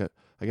 oh, I got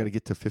to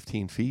get to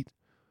 15 feet,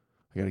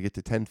 I got to get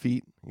to 10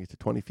 feet, get to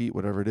 20 feet,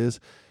 whatever it is,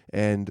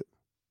 and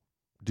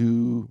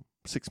do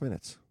 6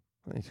 minutes.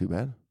 That ain't too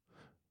bad.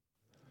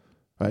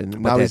 Right,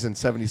 and now he's in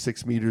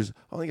 76 meters.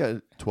 Only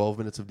got 12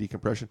 minutes of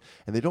decompression,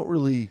 and they don't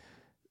really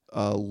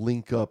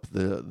link up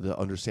the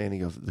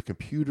understanding of the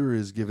computer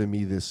is giving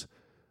me this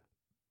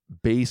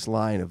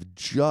baseline of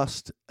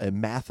just a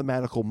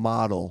mathematical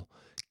model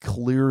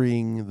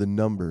clearing the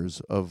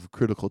numbers of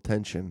critical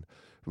tension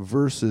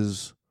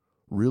versus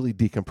really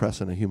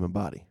decompressing a human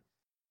body.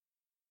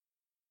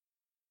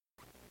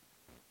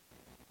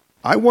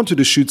 I wanted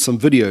to shoot some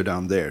video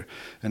down there,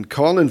 and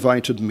Carl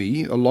invited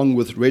me, along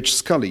with Reg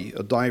Scully,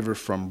 a diver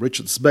from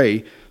Richards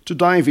Bay, to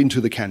dive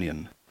into the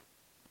canyon.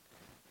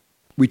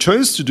 We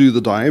chose to do the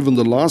dive on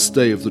the last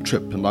day of the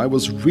trip, and I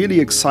was really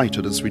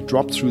excited as we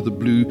dropped through the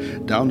blue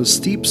down a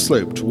steep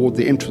slope toward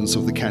the entrance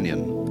of the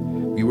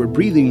canyon. We were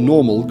breathing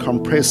normal,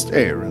 compressed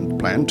air and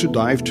planned to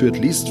dive to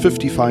at least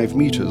 55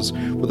 meters,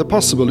 with the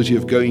possibility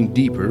of going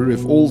deeper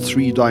if all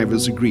three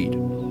divers agreed.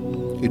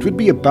 It would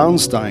be a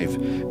bounce dive,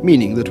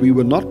 meaning that we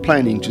were not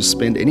planning to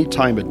spend any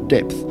time at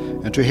depth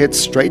and to head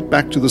straight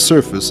back to the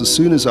surface as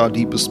soon as our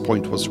deepest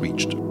point was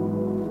reached.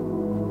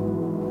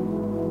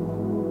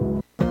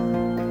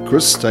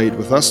 Chris stayed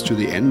with us to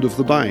the end of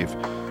the dive,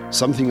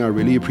 something I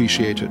really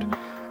appreciated,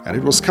 and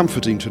it was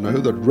comforting to know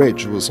that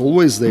Reg was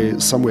always there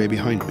somewhere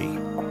behind me.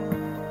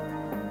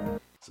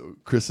 So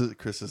Chris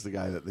is the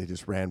guy that they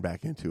just ran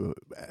back into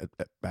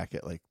back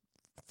at like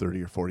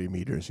 30 or 40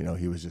 meters. You know,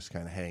 he was just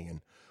kind of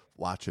hanging,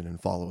 watching and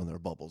following their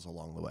bubbles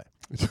along the way,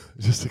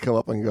 just to come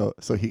up and go,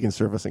 so he can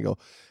surface and go,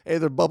 hey,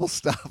 their bubbles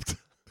stopped.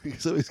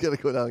 So he's got to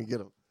go down and get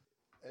them.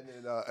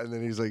 And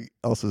then he's like,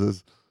 also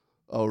says,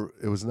 oh,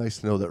 it was nice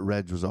to know that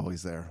Reg was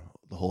always there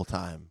the whole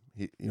time,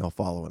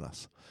 following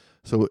us.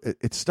 So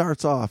it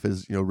starts off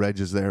as, Reg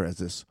is there as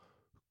this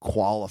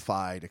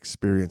qualified,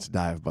 experienced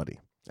dive buddy.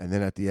 And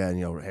then at the end,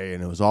 hey,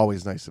 and it was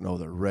always nice to know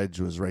that Reg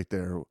was right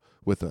there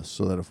with us,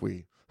 so that if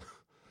we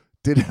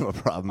did have a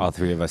problem, all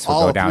three of us would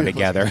go down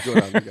together.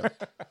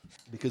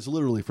 Because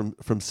literally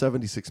from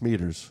 76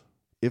 meters,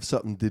 if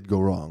something did go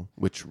wrong,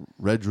 which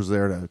Reg was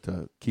there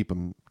to keep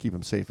him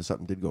safe if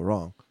something did go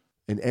wrong,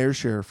 an air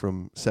share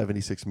from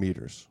 76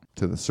 meters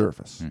to the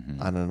surface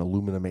on an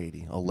aluminum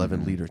 80,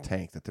 11-liter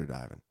tank that they're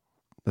diving,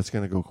 that's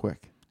going to go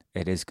quick.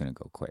 It is going to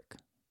go quick.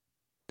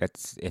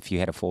 That's if you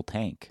had a full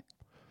tank.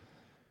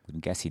 I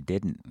guess he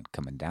didn't,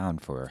 coming down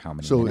for how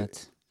many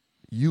minutes?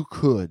 You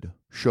could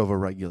shove a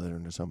regulator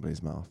into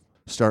somebody's mouth,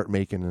 start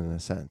making an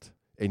ascent,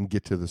 and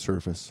get to the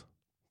surface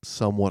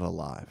somewhat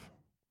alive.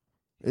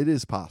 It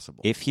is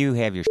possible. If you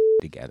have your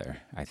together,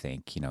 I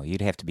think,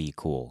 you'd have to be a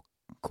cool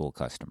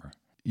customer.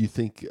 You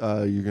think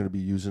you're going to be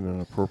using an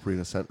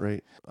appropriate ascent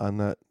rate on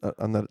that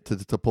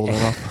to pull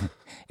that off?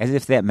 As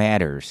if that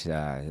matters.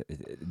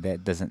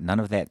 That doesn't.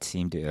 None of that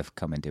seemed to have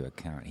come into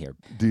account here.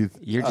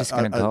 You're just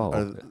going to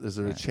go. Is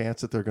there a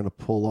chance that they're going to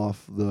pull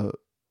off the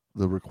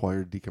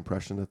required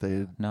decompression that they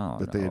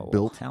had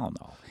built? Hell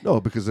no.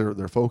 No, because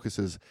their focus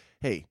is,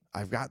 hey,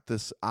 I've got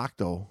this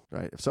octo,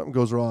 right? If something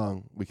goes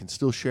wrong, we can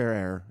still share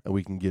air and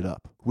we can get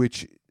up,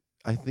 which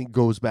I think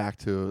goes back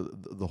to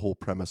the whole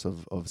premise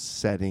of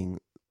setting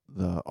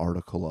the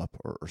article up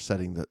or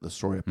setting the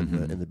story up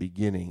in the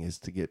beginning is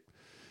to get.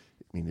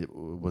 I mean,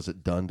 was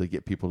it done to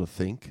get people to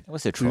think? It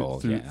was a troll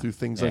through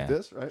things like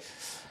this, right?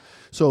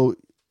 So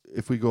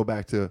if we go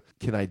back to,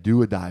 can I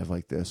do a dive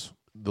like this?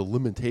 The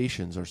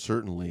limitations are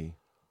certainly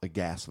a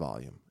gas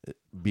volume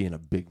being a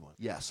big one.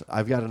 Yes,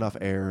 I've got enough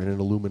air in an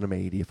aluminum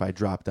 80. If I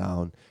drop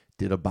down,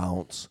 did a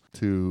bounce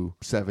to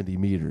 70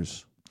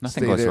 meters,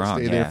 nothing goes wrong.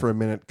 Stay there for a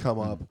minute, come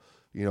up.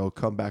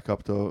 Come back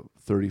up to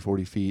 30,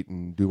 40 feet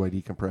and do my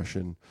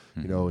decompression,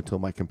 until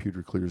my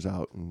computer clears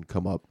out and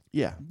come up.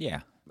 Yeah.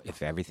 Yeah.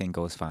 If everything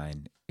goes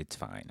fine, it's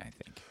fine, I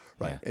think.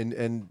 Right. Yeah.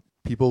 And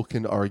people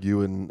can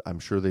argue, and I'm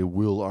sure they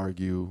will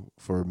argue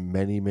for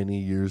many, many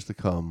years to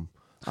come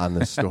on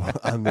this story,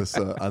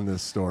 on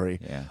this story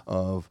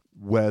of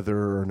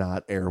whether or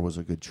not air was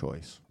a good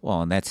choice.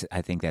 Well, and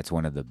I think that's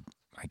one of the,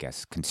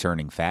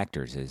 concerning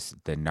factors is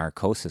the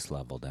narcosis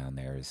level down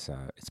there is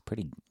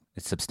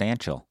it's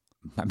substantial.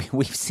 I mean,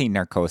 we've seen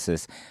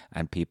narcosis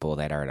on people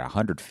that are at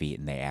 100 feet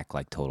and they act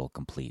like total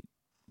complete,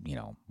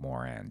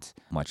 morons,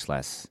 much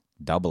less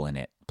doubling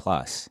it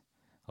plus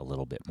a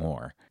little bit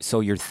more. So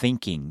your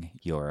thinking,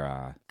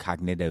 your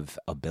cognitive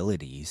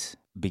abilities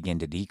begin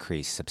to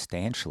decrease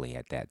substantially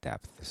at that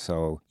depth.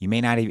 So you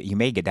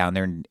may get down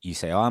there and you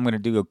say, I'm going to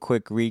do a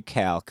quick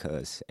recal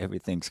because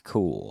everything's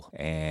cool.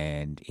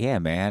 And yeah,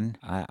 man,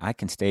 I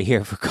can stay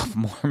here for a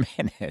couple more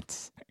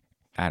minutes.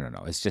 I don't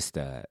know. It's just,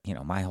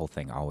 my whole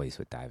thing always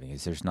with diving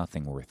is there's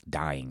nothing worth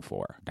dying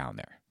for down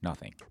there.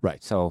 Nothing.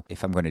 Right. So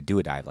if I'm going to do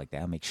a dive like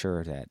that, I'll make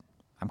sure that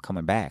I'm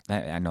coming back.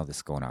 I know this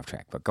is going off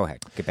track, but go ahead.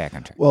 Get back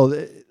on track. Well,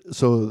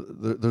 so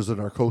there's a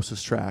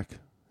narcosis track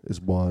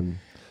is one.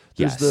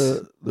 There's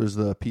the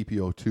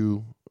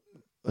PPO2,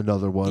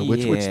 another one,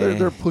 which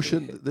they're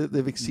pushing.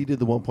 They've exceeded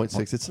the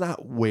 1.6. It's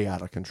not way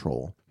out of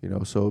control,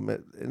 So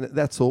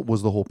that's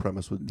was the whole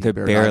premise with they've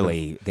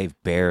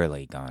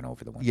barely gone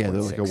over the 1.6. Yeah,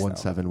 they're like a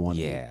 1.71.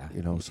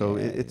 Yeah, So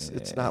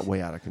it's not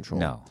way out of control.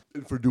 No,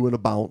 for doing a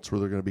bounce where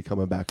they're going to be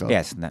coming back up.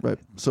 Yes, right.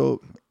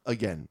 So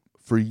again,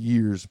 for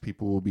years,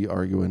 people will be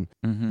arguing,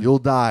 you'll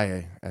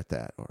die at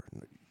that, or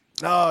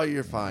no,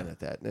 you're fine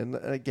at that. And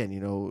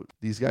again,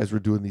 these guys were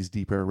doing these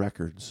deep air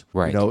records,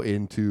 right?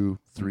 Into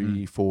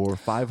 300, 400,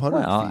 500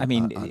 Well, feet I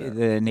mean,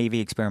 the Navy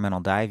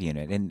Experimental Dive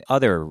Unit and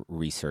other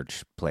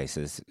research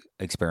places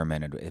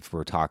experimented, if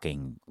we're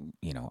talking,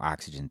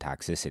 oxygen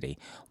toxicity.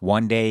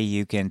 One day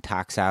you can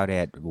tox out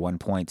at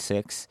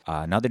 1.6.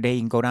 Another day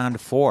you can go down to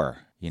 4.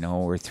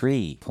 Or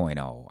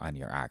 3.0 on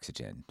your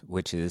oxygen,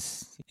 which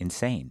is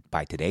insane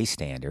by today's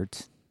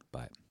standards.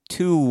 But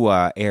two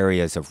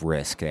areas of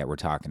risk that we're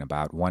talking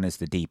about. One is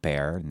the deep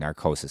air,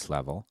 narcosis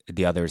level.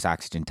 The other is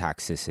oxygen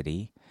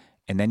toxicity.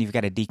 And then you've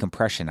got a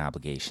decompression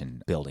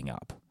obligation building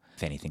up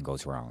if anything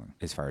goes wrong,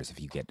 as far as if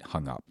you get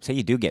hung up. Say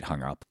you do get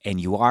hung up and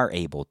you are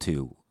able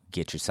to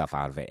get yourself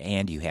out of it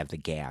and you have the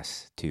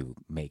gas to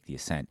make the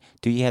ascent.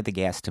 Do you have the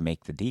gas to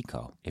make the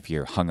deco if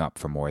you're hung up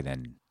for more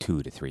than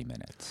 2 to 3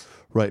 minutes?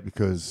 Right,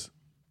 because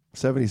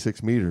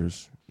 76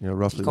 meters,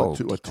 roughly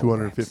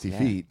 250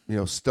 feet,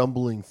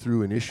 stumbling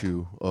through an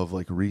issue of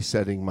like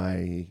resetting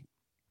my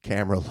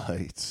camera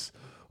lights,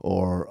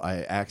 or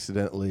I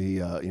accidentally,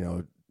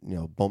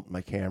 bumped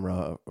my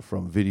camera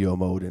from video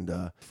mode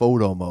into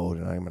photo mode,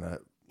 and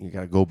you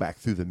got to go back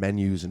through the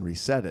menus and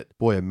reset it.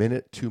 Boy, a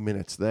minute, 2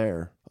 minutes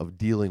there of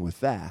dealing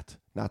with that,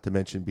 not to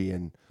mention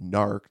being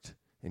narked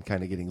and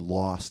kind of getting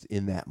lost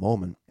in that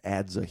moment,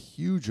 adds a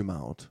huge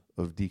amount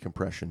of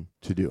decompression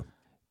to do.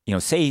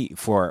 Say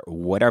for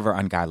whatever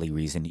ungodly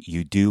reason,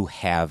 you do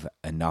have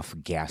enough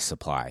gas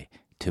supply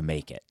to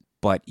make it,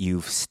 but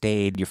you've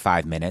stayed your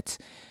 5 minutes.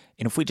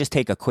 And if we just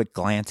take a quick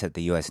glance at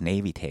the U.S.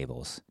 Navy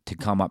tables, to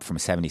come up from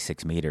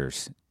 76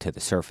 meters to the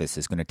surface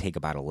is going to take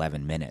about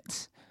 11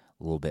 minutes,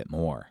 a little bit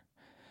more.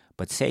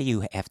 But say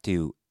you have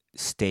to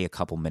stay a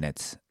couple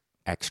minutes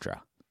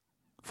extra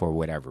for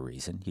whatever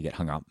reason. You get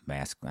hung up,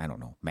 mass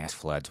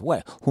floods,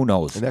 what? Who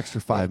knows? An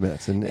extra 5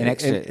 minutes. And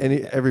extra-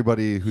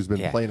 everybody who's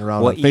been playing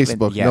around Well, on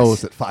Facebook yes.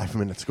 knows that 5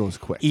 minutes goes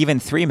quick. Even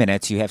 3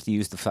 minutes, you have to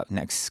use the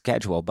next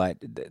schedule. But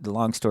the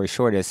long story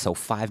short is, so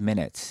 5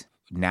 minutes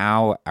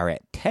now are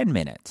at 10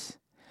 minutes.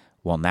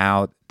 Well,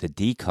 now the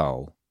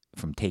deco,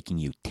 from taking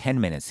you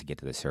 10 minutes to get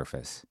to the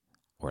surface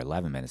or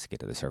 11 minutes to get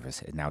to the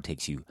surface, it now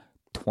takes you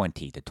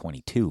 20 to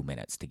 22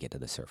 minutes to get to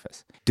the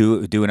surface.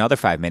 Do another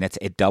 5 minutes,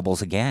 it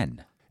doubles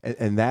again.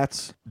 And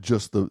that's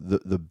just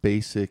the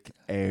basic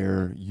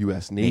Air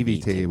U.S. Navy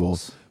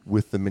tables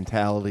with the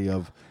mentality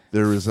of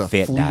there is a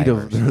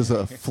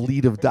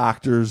fleet of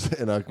doctors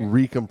and a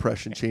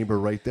recompression chamber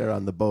right there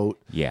on the boat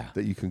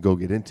that you can go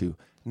get into.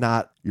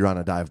 Not you're on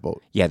a dive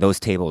boat. Yeah, those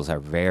tables are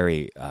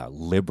very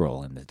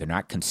liberal, and they're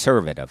not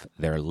conservative.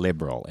 They're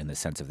liberal in the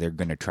sense of they're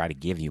going to try to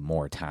give you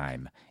more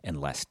time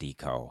and less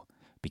deco,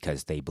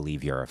 because they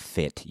believe you're a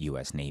fit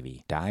U.S.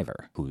 Navy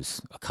diver who's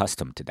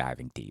accustomed to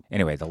diving deep.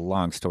 Anyway, the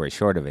long story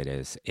short of it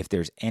is, if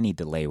there's any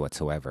delay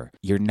whatsoever,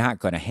 you're not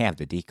going to have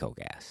the deco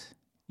gas.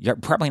 You're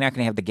probably not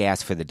going to have the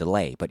gas for the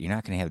delay, but you're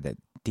not going to have the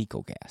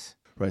deco gas.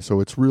 Right, so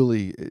it's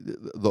really,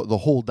 the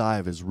whole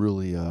dive is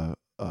really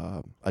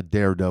a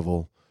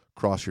daredevil,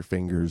 cross your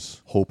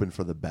fingers, hoping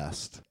for the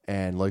best.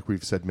 And like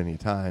we've said many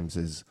times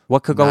is...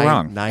 What could go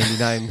wrong?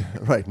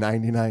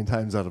 99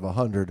 times out of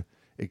 100...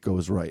 it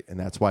goes right. And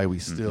that's why we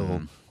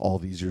still, all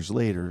these years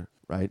later,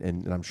 right?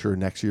 And I'm sure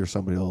next year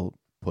somebody will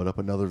put up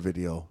another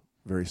video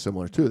very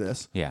similar to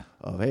this. Yeah.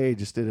 Of, hey,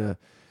 just did a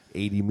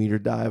 80-meter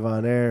dive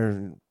on air.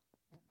 And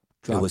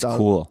it was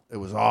cool. It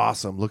was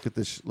awesome. Look at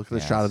this. Look at the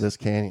shot of this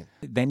canyon.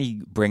 Then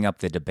you bring up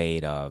the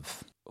debate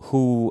of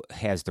who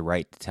has the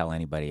right to tell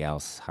anybody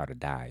else how to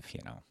dive, you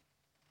know.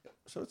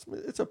 So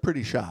it's a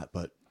pretty shot,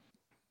 but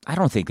I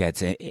don't think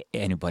that's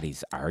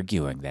anybody's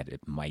arguing that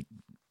it might,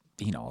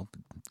 you know,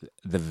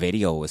 the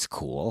video was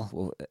cool.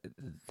 Well,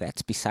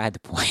 that's beside the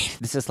point.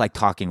 This is like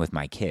talking with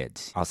my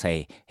kids. I'll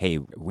say, hey,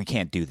 we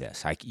can't do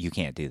this. You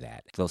can't do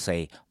that. They'll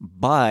say,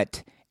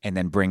 but, and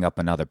then bring up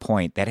another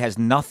point that has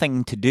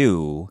nothing to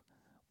do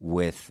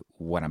with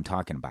what I'm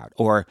talking about.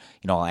 Or,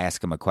 you know, I'll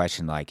ask them a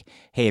question like,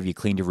 hey, have you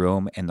cleaned your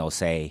room? And they'll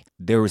say,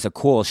 there was a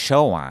cool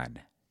show on.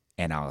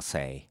 And I'll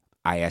say,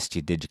 I asked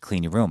you, did you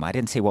clean your room? I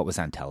didn't say what was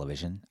on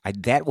television.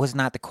 That was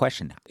not the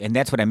question. And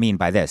that's what I mean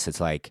by this.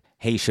 It's like,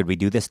 hey, should we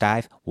do this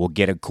dive? We'll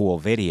get a cool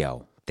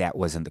video. That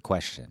wasn't the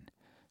question.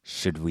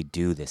 Should we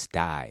do this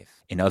dive?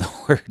 In other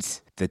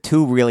words, the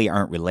two really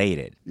aren't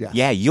related. Yes.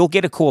 Yeah, you'll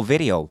get a cool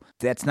video.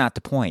 That's not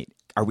the point.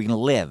 Are we going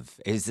to live?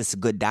 Is this a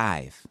good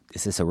dive?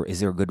 Is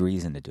there a good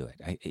reason to do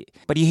it?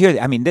 But you hear,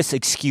 I mean, this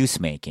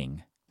excuse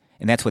making,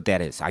 and that's what that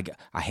is. I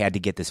had to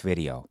get this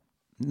video.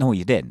 No,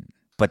 you didn't.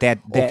 But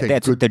that's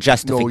good. The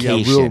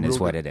justification is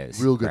what it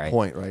is. Real good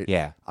point, right?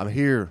 Yeah. I'm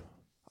here.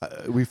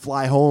 We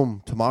fly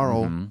home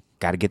tomorrow. Mm-hmm.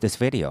 Got to get this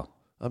video.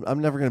 I'm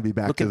never going to be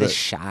back Look to at this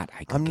shot.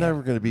 I'm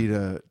never going to be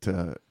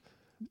to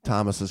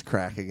Thomas's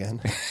crack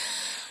again.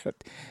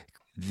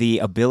 The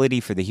ability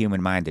for the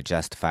human mind to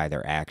justify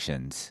their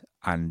actions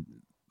on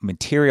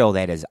material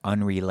that is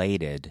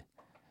unrelated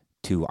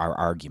to our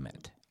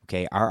argument.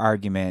 Okay? Our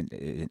argument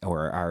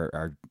or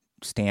our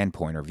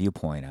standpoint or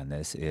viewpoint on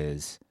this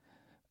is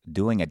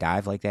doing a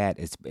dive like that,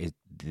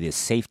 the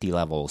safety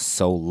level is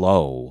so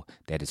low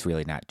that it's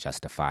really not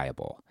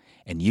justifiable.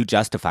 And you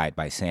justify it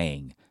by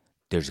saying,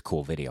 there's a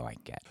cool video I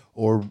can get.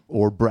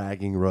 Or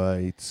bragging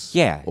rights.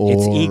 Yeah,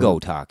 it's ego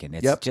talking.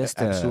 It's just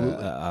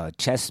absolutely. a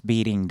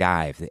chest-beating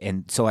dive.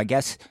 And so I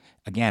guess,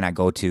 again, I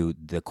go to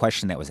the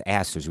question that was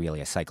asked was really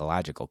a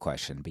psychological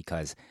question,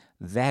 because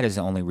that is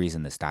the only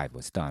reason this dive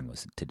was done,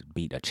 was to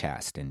beat a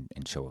chest and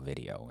show a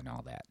video and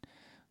all that.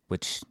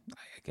 Which,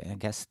 I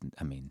guess,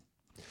 I mean...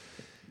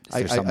 Is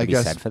there something to be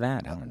said for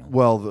that? I don't know.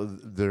 Well,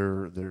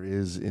 there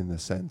is, in the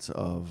sense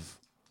of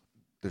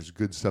there's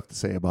good stuff to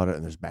say about it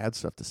and there's bad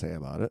stuff to say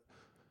about it,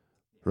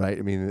 right?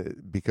 I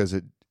mean, because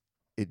it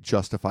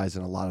justifies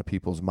in a lot of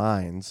people's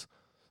minds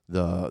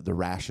the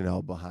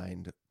rationale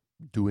behind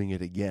doing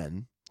it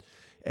again,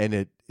 and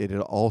it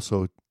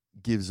also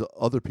gives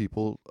other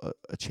people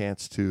a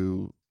chance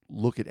to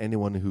look at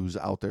anyone who's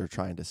out there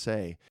trying to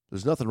say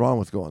there's nothing wrong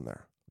with going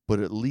there, but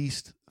at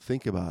least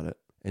think about it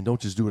and don't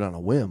just do it on a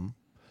whim.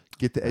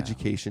 Get the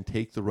education,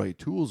 take the right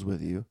tools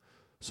with you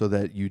so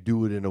that you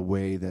do it in a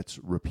way that's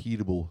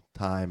repeatable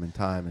time and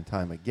time and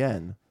time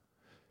again,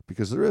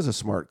 because there is a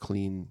smart,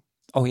 clean,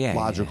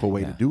 logical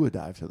way to do a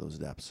dive to those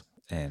depths.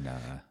 And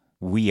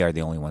we are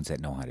the only ones that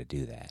know how to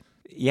do that.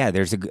 Yeah,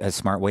 there's a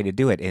smart way to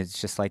do it. It's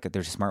just like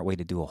there's a smart way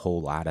to do a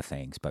whole lot of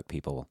things, but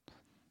people,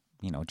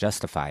 you know,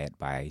 justify it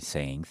by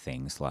saying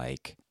things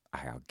like,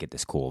 I'll get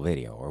this cool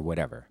video or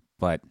whatever.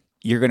 But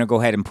you're going to go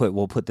ahead and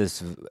we'll put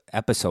this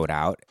episode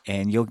out,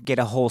 and you'll get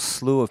a whole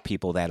slew of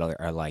people that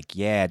are like,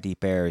 yeah,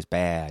 deep air is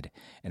bad.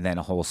 And then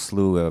a whole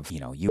slew of, you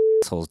know, you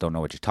assholes don't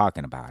know what you're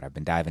talking about. I've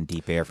been diving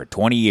deep air for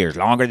 20 years,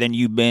 longer than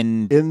you've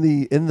been. In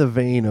the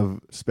vein of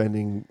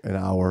spending an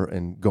hour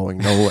and going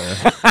nowhere.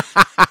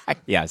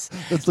 Yes.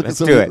 Let's look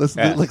Let's at do it. Let's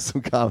look at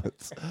some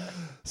comments.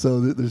 So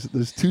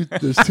there's two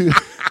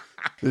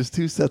there's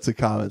two sets of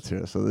comments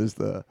here. So there's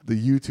the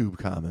YouTube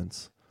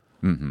comments,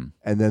 Mm-hmm.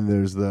 and then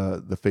there's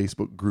the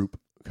Facebook group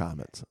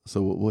comments.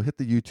 So we'll hit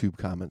the YouTube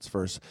comments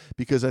first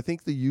because I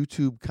think the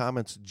YouTube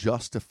comments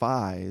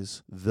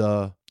justifies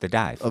the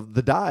dive. of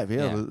the dive.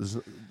 Yeah. There's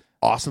an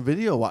awesome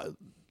video.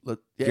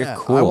 You're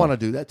cool. I want to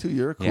do that too.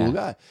 You're a cool Yeah.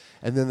 guy.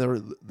 And then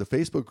the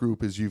Facebook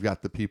group is you've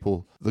got the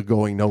people, the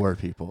going nowhere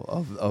people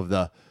of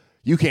the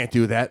you can't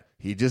do that.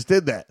 He just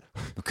did that.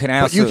 Can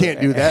I But you can't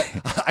do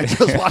that. I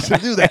just watched him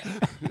do that.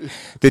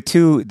 The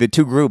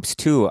two groups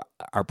too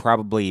are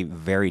probably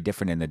very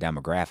different in the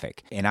demographic.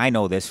 And I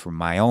know this from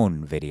my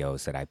own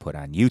videos that I put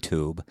on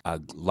YouTube.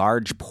 A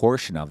large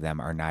portion of them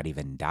are not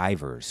even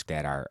divers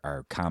that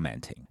are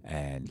commenting.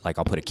 And like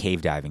I'll put a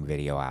cave diving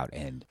video out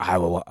and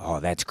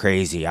that's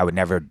crazy. I would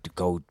never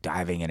go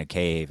diving in a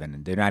cave,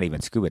 and they're not even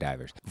scuba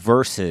divers.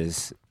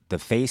 Versus the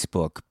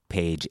Facebook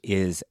page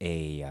is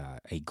a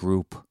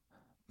group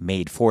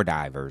made for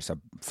divers,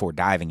 for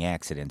diving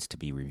accidents to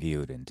be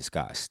reviewed and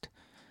discussed.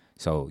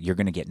 So you're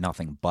going to get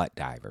nothing but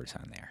divers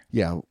on there.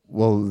 Yeah.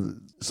 Well,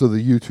 so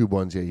the YouTube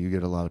ones, you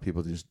get a lot of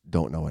people that just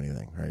don't know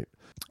anything, right?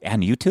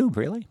 On YouTube,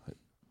 really?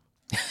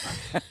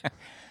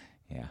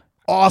 Yeah.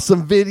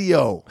 Awesome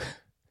video.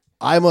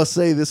 I must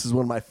say this is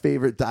one of my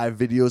favorite dive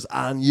videos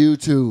on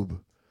YouTube.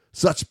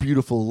 Such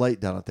beautiful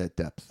light down at that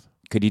depth.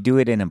 Could you do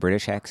it in a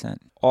British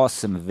accent?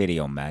 Awesome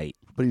video, mate.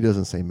 But he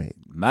doesn't say mate.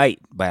 Mate,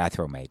 but I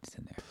throw mates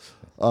in there.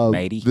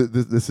 Matey.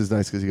 This is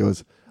nice because he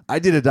goes, I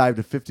did a dive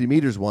to 50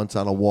 meters once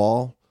on a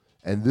wall,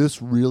 and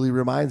this really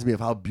reminds me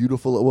of how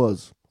beautiful it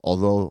was,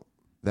 although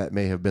that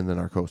may have been the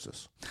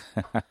narcosis.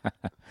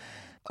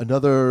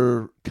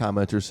 Another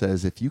commenter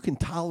says, if you can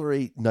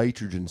tolerate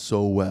nitrogen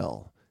so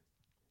well,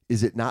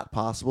 is it not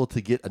possible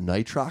to get a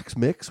nitrox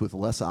mix with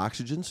less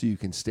oxygen so you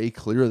can stay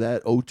clear of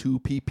that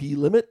O2 pp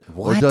limit?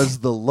 What? Or does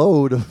the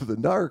load of the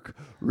narc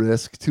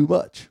risk too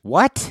much?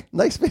 What?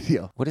 Nice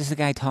video. What is the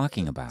guy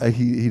talking about?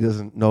 He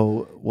doesn't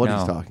know what he's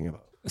No. talking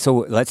about.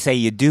 So let's say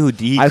you do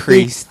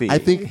decrease I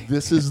think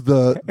this is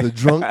the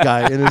drunk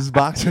guy in his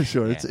boxer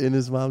shorts in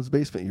his mom's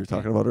basement you were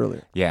talking about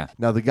earlier. Yeah.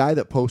 Now, the guy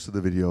that posted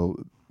the video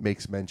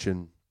makes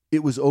mention,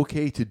 it was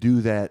okay to do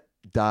that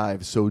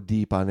dive so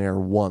deep on air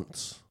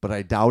once, but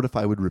I doubt if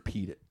I would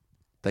repeat it.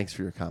 Thanks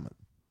for your comment.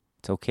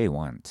 It's okay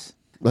once.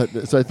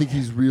 But so I think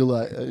he's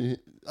realized,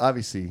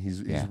 obviously,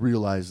 he's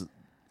realized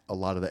a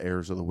lot of the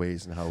errors of the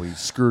ways and how he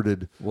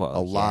skirted a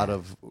lot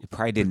of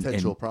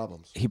potential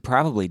problems. He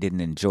probably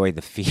didn't enjoy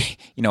the fee.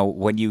 You know,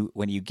 when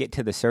you get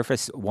to the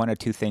surface, one or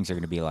two things are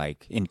going to be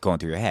like going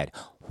through your head.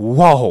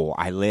 Whoa,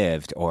 I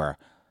lived, or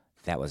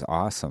that was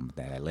awesome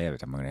that I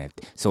lived. I'm going to have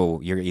to. So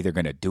you're either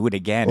going to do it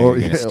again or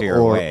you're going to steer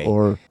away.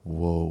 Or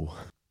whoa.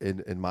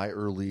 In my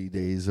early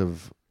days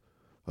of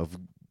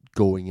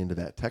going into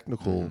that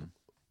technical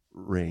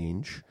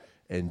range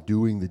and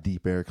doing the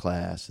deep air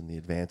class and the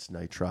advanced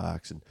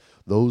nitrox, and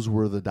those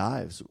were the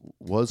dives.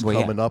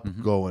 Coming up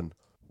going,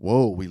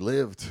 whoa, we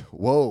lived.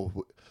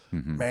 Whoa,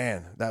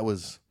 man, that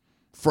was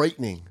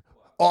frightening.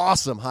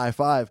 Awesome, high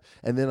five.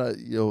 And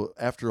then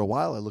after a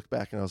while I looked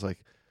back and I was like,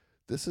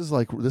 This is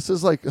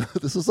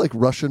like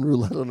Russian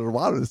roulette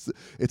underwater.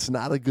 It's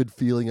not a good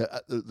feeling.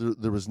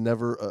 There was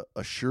never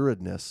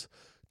assuredness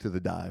to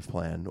the dive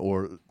plan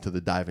or to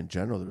the dive in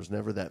general. There was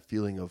never that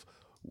feeling of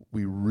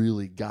we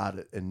really got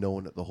it and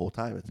knowing it the whole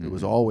time. It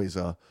was always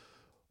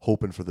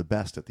hoping for the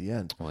best at the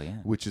end,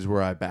 which is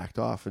where I backed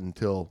off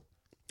until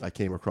I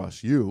came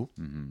across you,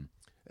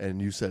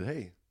 and you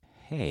said,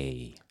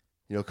 "Hey,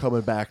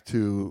 coming back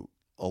to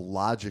a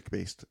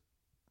logic-based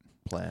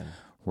plan."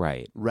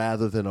 Right.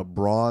 Rather than a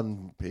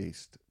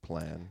brawn-based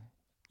plan.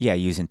 Yeah,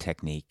 using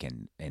technique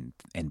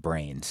and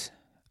brains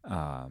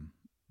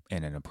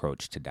in an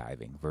approach to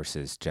diving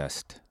versus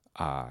just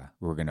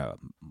we're going to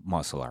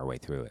muscle our way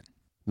through it.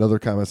 Another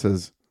comment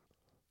says,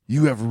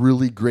 you have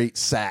really great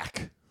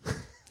SAC.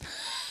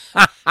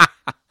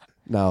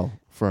 Now,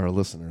 for our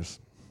listeners,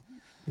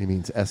 he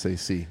means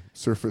SAC,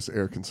 surface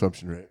air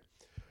consumption rate.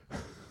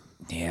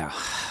 Yeah.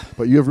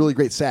 But you have really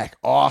great SAC.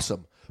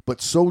 Awesome.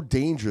 But so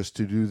dangerous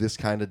to do this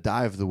kind of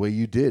dive the way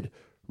you did.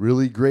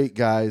 Really great,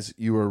 guys.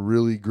 You are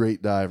really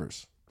great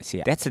divers.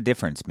 See, that's the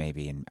difference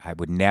maybe, and I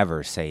would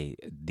never say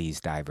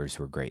these divers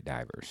were great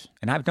divers.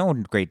 And I've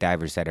known great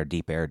divers that are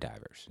deep air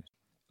divers.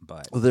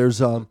 But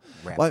there's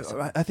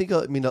I think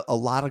a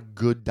lot of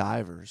good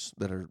divers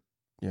that are,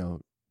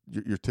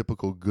 your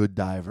typical good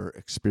diver,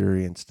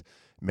 experienced,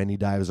 many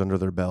dives under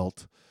their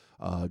belt,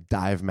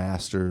 dive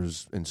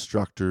masters,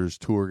 instructors,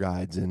 tour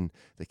guides in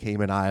the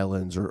Cayman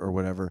Islands or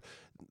whatever.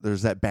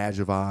 There's that badge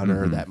of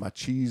honor, that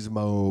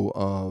machismo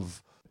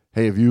of,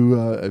 hey, have you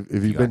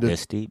been to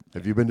this deep?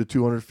 Have you been to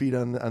 200 feet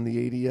on the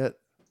 80 yet?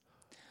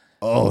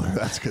 Oh,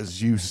 that's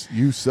because you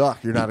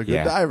suck. You're not a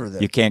good diver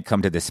then. You can't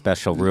come to the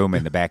special room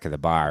in the back of the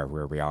bar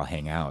where we all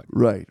hang out.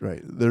 Right.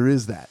 There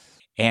is that.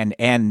 And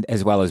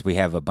as well as we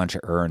have a bunch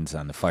of urns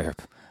on the fire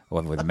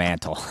with a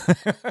mantle.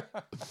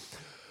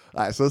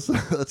 All right, so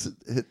let's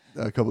hit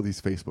a couple of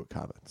these Facebook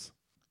comments.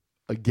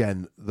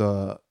 Again,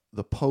 the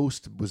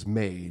post was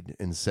made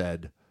and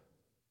said,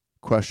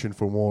 question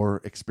for more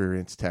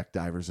experienced tech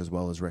divers as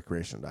well as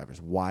recreational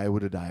divers. Why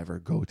would a diver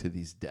go to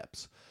these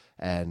depths?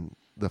 And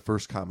the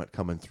first comment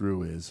coming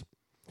through is,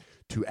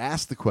 to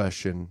ask the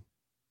question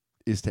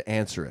is to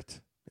answer it,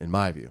 in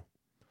my view.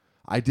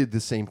 I did the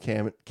same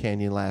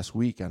canyon last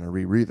week on a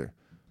rebreather.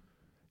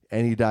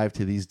 Any dive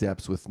to these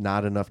depths with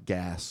not enough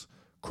gas,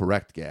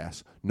 correct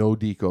gas, no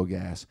deco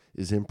gas,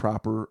 is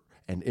improper,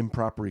 and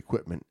improper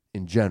equipment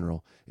in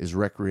general is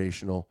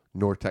recreational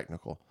nor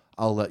technical.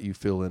 I'll let you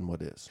fill in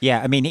what is.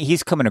 Yeah, I mean,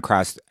 he's coming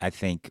across, I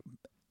think,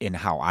 in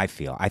how I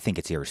feel. I think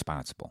it's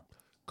irresponsible.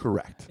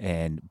 Correct.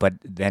 But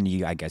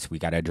then I guess we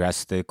got to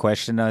address the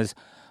question as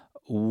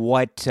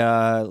what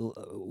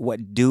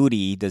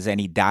duty does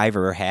any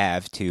diver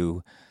have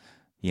to,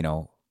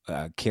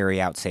 carry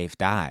out safe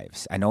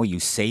dives? I know you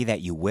say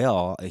that you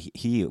will.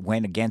 He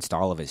went against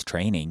all of his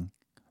training,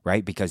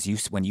 right? Because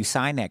when you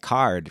sign that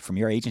card from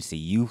your agency,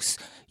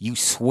 you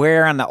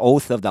swear on the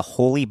oath of the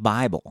Holy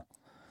Bible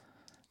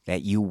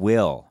that you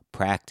will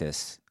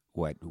practice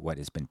what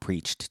has been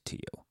preached to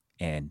you.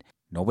 And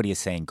nobody is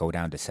saying go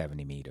down to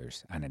 70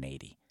 meters on an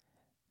 80.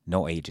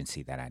 No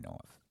agency that I know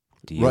of.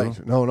 Do you?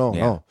 Right.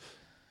 No.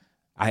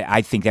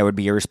 I think that would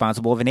be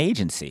irresponsible of an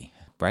agency,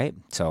 right?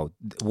 So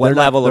what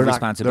level of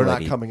responsibility? They're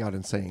not coming out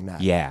and saying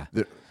that. Yeah.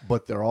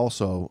 But they're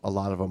also, a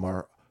lot of them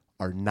are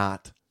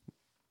not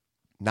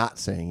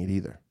saying it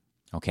either.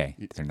 Okay.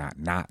 They're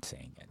not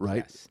saying it.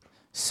 Right. Yes.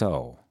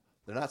 So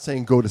they're not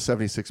saying go to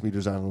 76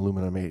 meters on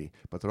aluminum 80,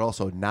 but they're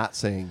also not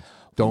saying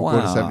don't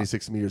go to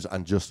 76 meters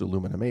on just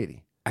aluminum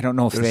 80. I don't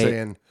know if they're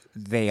saying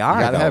they are.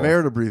 You got to have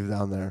air to breathe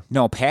down there.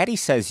 No, Patty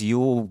says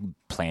you'll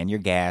plan your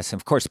gas. And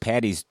of course,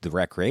 Patty's the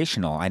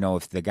recreational. I know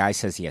if the guy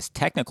says he has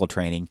technical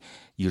training,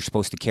 you're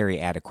supposed to carry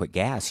adequate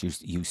gas.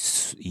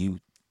 You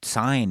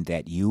signed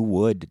that you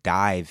would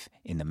dive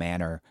in the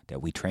manner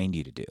that we trained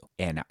you to do.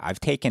 And I've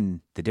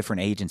taken the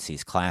different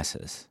agencies'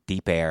 classes,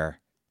 Deep Air,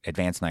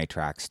 Advanced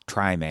Nitrox,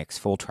 Trimix,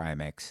 Full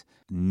Trimix.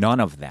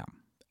 None of them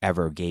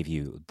ever gave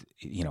you,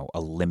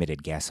 a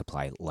limited gas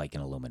supply like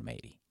an aluminum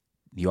 80.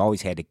 You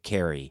always had to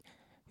carry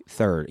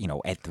third,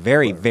 at the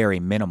very, very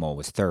minimal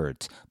was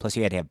thirds. Plus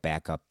you had to have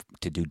backup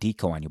to do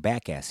deco on your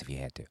back gas if you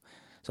had to.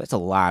 So that's a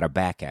lot of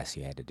back gas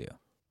you had to do.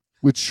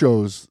 Which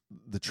shows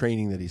the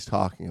training that he's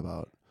talking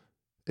about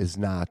is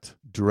not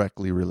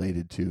directly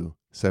related to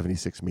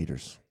 76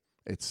 meters.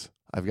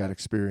 I've got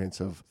experience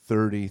of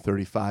 30,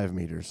 35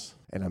 meters,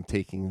 and I'm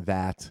taking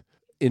that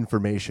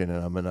information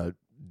and I'm going to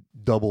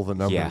double the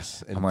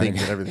numbers and think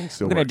that everything's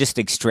still I'm going to just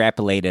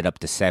extrapolate it up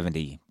to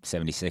 70,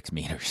 76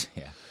 meters.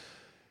 Yeah.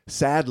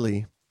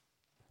 Sadly,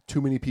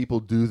 too many people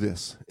do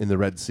this in the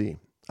Red Sea.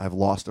 I've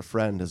lost a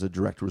friend as a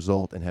direct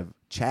result and have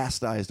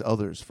chastised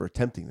others for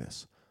attempting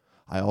this.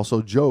 I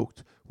also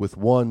joked with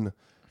one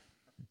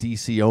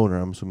DC owner,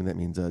 I'm assuming that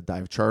means a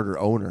dive charter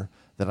owner,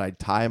 that I'd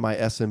tie my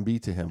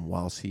SMB to him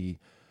whilst he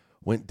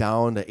went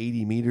down to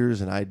 80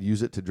 meters and I'd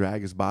use it to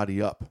drag his body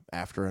up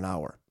after an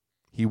hour.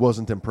 He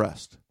wasn't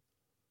impressed.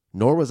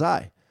 Nor was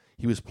I.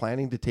 He was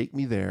planning to take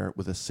me there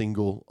with a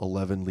single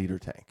 11-liter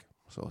tank,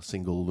 so a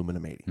single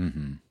aluminum 80.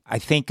 Mm-hmm. I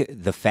think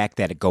the fact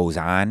that it goes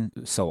on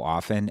so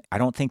often, I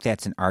don't think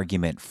that's an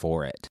argument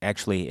for it.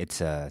 Actually, it's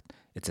a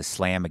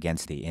slam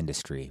against the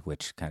industry,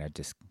 which kind of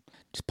just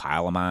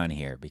pile them on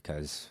here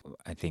because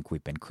I think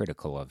we've been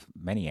critical of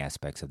many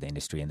aspects of the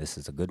industry, and this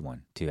is a good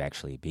one to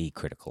actually be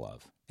critical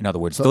of. In other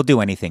words, they'll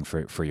do anything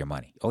for your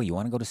money. Oh, you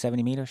want to go to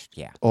 70 meters?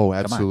 Yeah. Oh,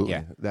 absolutely.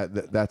 Yeah.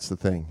 That's the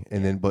thing.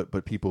 And then,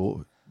 but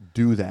people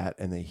do that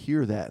and they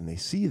hear that and they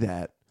see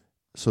that,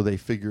 so they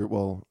figure,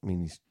 well, I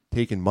mean, he's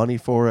taking money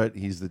for it.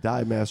 He's the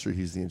dive master.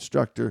 He's the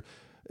instructor.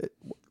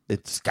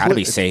 It's got to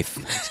be safe.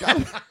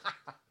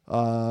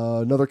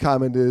 Another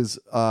comment is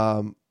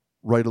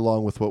right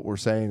along with what we're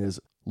saying is,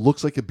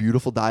 looks like a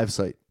beautiful dive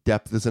site.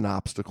 Depth is an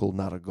obstacle,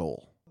 not a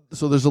goal.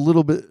 So there's a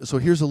little bit. So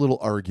here's a little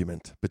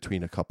argument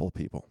between a couple of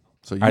people.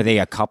 So are they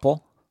a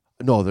couple?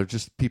 No, they're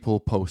just people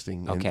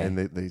posting. Okay. And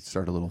they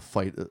start a little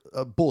fight.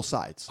 Both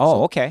sides.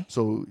 Oh, okay.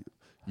 So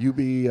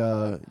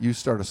you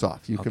start us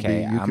off. You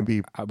can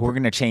be. We're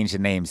going to change the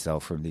names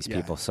though from these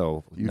people,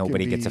 so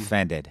nobody gets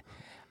offended.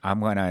 I'm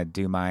going to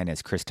do mine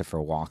as Christopher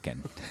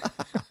Walken.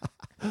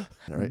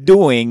 Right.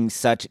 Doing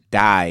such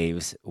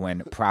dives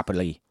when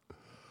properly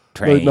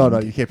trained. No,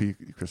 you can't be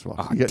Christopher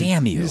Walken.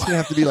 Damn you! You're just gonna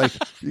have to be like.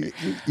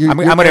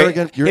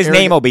 His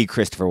name will be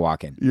Christopher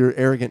Walken. You're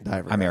arrogant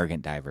diver. I'm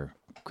arrogant diver,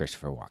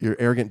 Christopher Walken. You're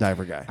arrogant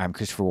diver guy. I'm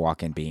Christopher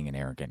Walken being an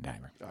arrogant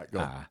diver. All right,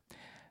 go.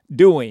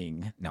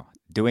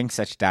 Doing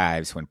such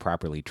dives when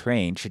properly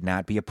trained should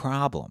not be a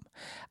problem.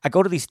 I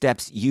go to these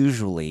depths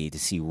usually to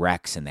see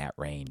wrecks in that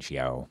range,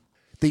 yo.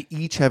 They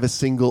each have a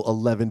single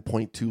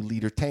 11.2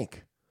 liter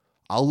tank.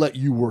 I'll let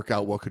you work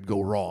out what could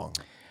go wrong.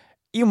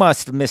 You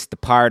must have missed the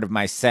part of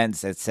my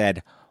sentence that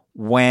said,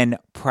 when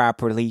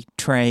properly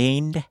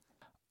trained.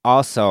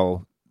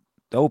 Also,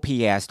 the OP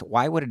asked,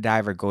 why would a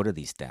diver go to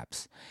these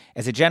depths?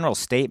 As a general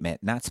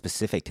statement, not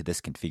specific to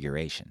this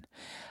configuration.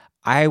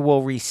 I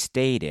will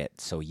restate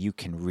it so you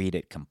can read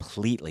it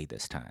completely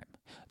this time.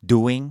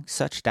 Doing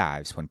such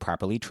dives when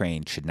properly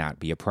trained should not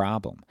be a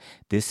problem.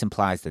 This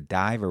implies the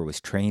diver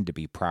was trained to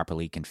be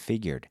properly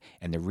configured,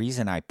 and the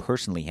reason I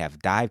personally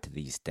have dived to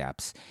these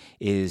depths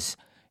is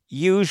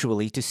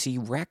usually to see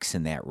wrecks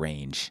in that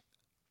range,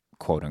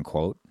 quote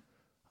unquote.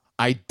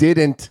 I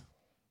didn't.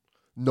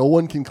 No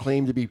one can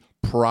claim to be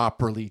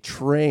properly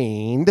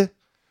trained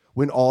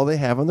when all they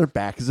have on their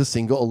back is a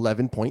single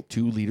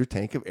 11.2 liter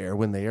tank of air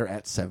when they are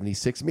at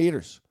 76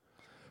 meters.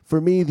 For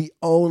me, the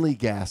only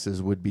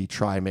gases would be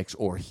Trimix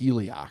or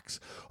Heliox.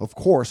 Of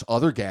course,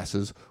 other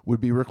gases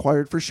would be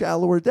required for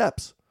shallower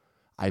depths.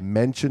 I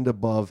mentioned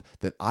above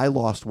that I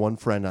lost one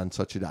friend on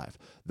such a dive.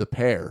 The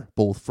pair,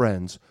 both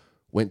friends,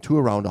 went to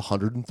around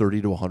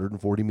 130 to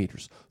 140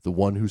 meters. The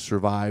one who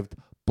survived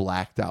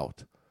blacked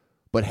out,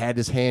 but had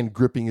his hand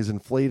gripping his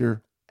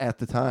inflator at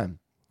the time.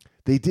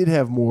 They did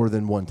have more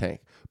than one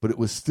tank, but it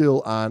was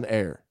still on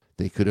air.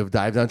 They could have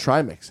dived on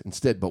Trimix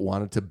instead, but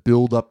wanted to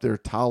build up their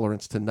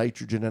tolerance to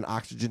nitrogen and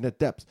oxygen at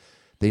depth.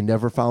 They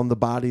never found the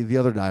body of the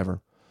other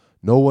diver.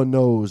 No one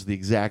knows the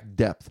exact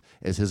depth,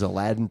 as his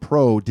Aladdin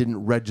Pro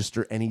didn't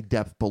register any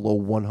depth below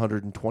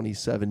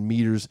 127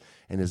 meters,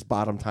 and his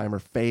bottom timer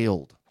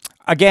failed.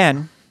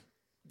 Again,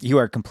 you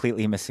are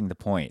completely missing the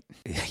point.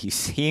 You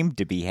seem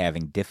to be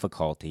having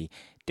difficulty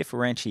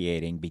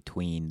differentiating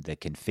between the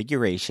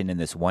configuration in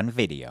this one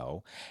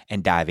video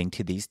and diving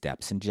to these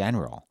depths in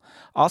general.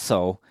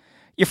 Also,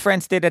 your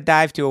friends did a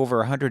dive to over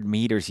 100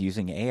 meters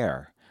using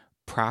air.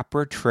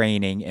 Proper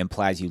training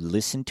implies you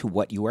listen to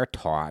what you are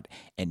taught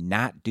and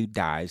not do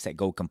dives that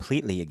go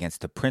completely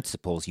against the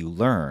principles you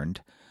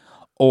learned,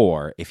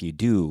 or if you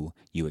do,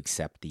 you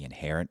accept the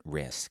inherent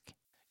risk.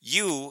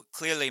 You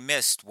clearly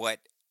missed what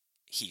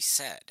he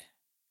said.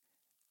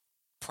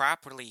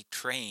 Properly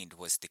trained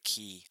was the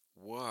key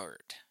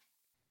word.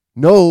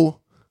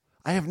 No,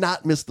 I have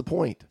not missed the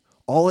point.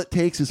 All it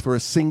takes is for a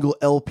single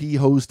LP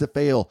hose to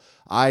fail.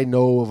 I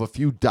know of a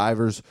few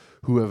divers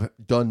who have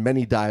done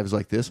many dives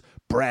like this,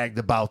 bragged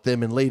about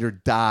them, and later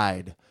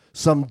died.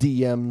 Some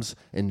DMs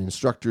and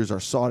instructors are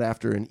sought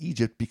after in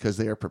Egypt because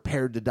they are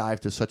prepared to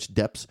dive to such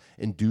depths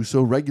and do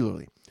so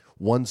regularly.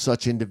 One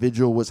such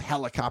individual was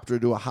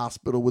helicoptered to a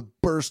hospital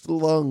with burst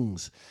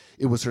lungs.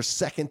 It was her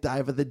second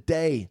dive of the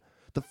day.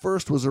 The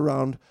first was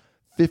around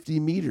 50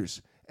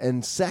 meters,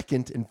 and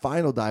second and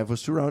final dive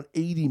was to around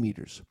 80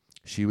 meters.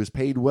 She was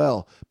paid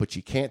well, but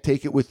she can't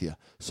take it with you.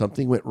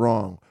 Something went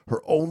wrong.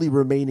 Her only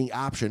remaining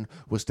option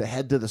was to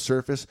head to the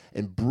surface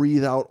and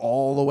breathe out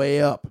all the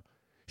way up.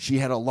 She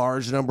had a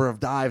large number of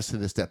dives to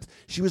this depth.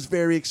 She was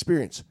very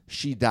experienced.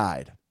 She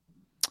died.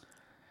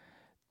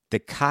 The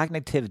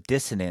cognitive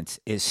dissonance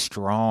is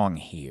strong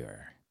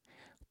here.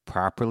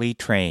 Properly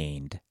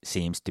trained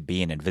seems to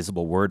be an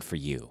invisible word for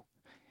you.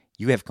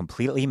 You have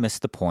completely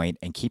missed the point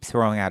and keep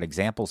throwing out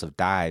examples of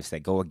dives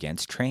that go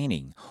against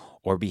training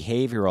or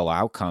behavioral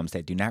outcomes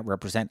that do not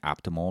represent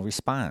optimal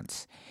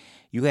response.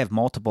 You have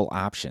multiple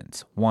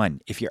options.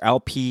 1, if your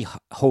LP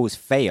hose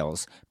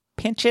fails,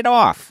 pinch it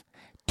off.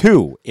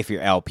 2, if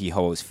your LP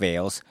hose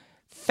fails,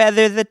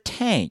 feather the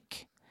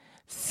tank.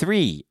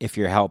 3, if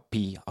your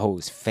LP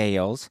hose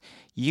fails,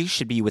 you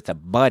should be with a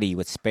buddy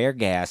with spare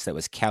gas that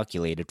was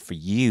calculated for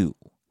you.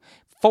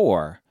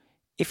 4,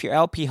 if your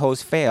LP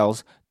hose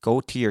fails, go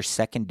to your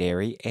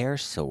secondary air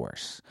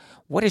source.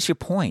 What is your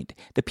point?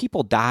 The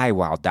people die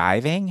while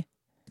diving?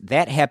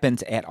 That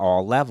happens at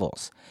all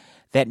levels.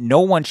 That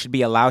no one should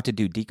be allowed to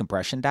do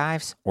decompression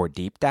dives or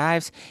deep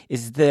dives?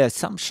 Is the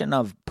assumption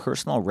of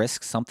personal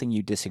risk something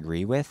you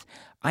disagree with?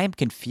 I am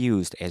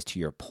confused as to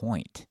your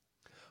point.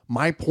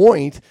 My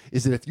point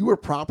is that if you are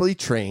properly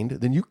trained,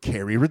 then you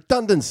carry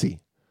redundancy.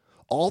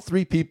 All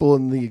 3 people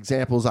in the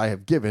examples I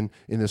have given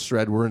in this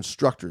thread were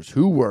instructors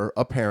who were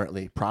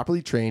apparently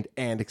properly trained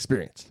and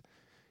experienced.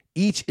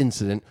 Each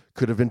incident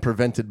could have been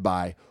prevented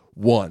by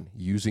 1,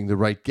 using the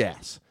right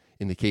gas.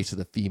 In the case of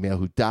the female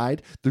who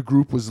died, the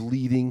group she was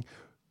leading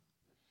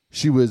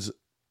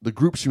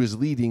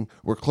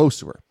were close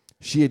to her.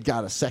 She had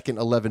got a second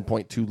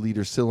 11.2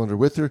 liter cylinder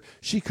with her.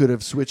 She could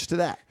have switched to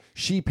that.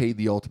 She paid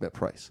the ultimate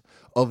price.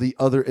 Of the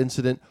other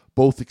incident,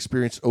 both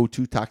experienced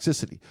O2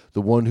 toxicity.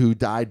 The one who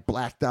died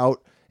blacked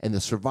out, and the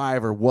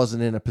survivor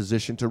wasn't in a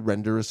position to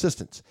render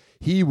assistance.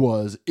 He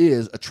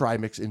is a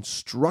Trimix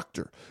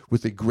instructor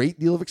with a great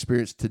deal of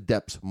experience to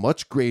depths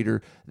much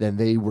greater than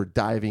they were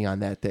diving on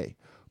that day.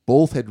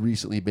 Both had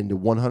recently been to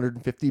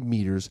 150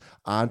 meters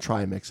on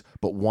Trimix,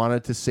 but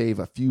wanted to save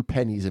a few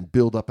pennies and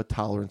build up a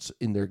tolerance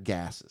in their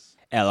gases.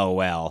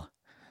 LOL.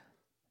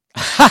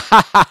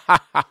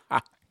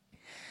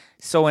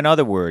 So in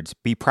other words,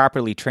 be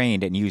properly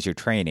trained and use your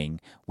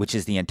training, which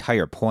is the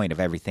entire point of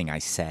everything I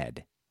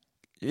said.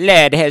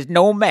 Lead has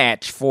no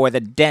match for the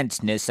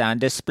denseness on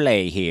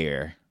display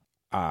here.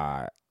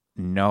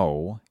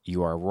 No,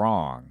 you are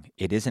wrong.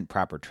 It isn't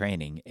proper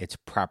training, it's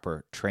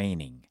proper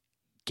training.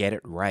 Get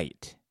it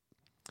right.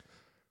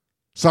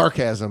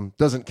 Sarcasm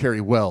doesn't carry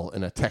well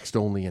in a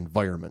text-only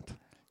environment.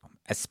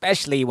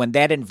 Especially when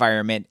that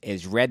environment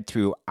is read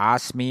through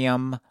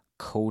osmium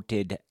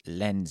coated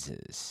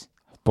lenses.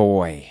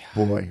 Boy.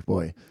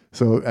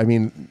 So, I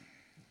mean,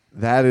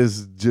 that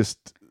is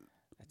just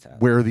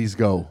where these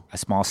go. A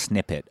small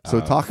snippet.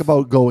 So talk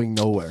about going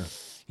nowhere.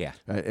 Yeah.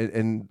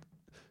 And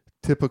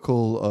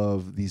typical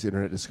of these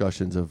internet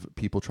discussions of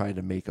people trying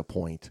to make a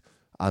point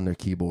on their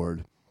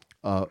keyboard,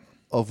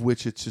 of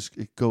which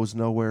it goes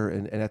nowhere.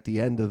 And at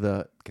the end of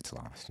gets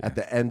lost. At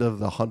the end of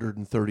the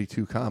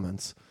 132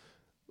 comments,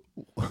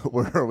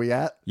 where are we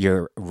at?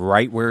 You're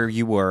right where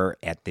you were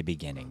at the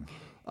beginning.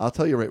 I'll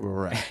tell you right where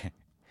we're at.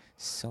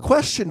 So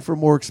Question for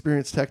more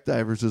experienced tech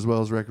divers as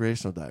well as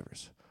recreational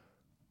divers.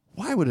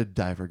 Why would a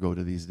diver go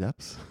to these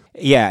depths?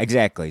 Yeah,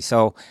 exactly.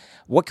 So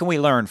what can we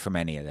learn from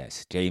any of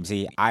this,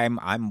 Jamesy?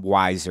 I'm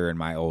wiser in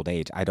my old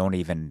age. I don't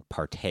even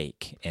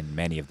partake in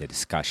many of the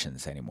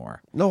discussions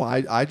anymore. No,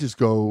 I just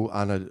go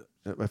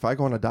if I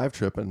go on a dive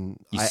trip and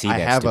I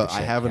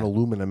have an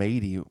aluminum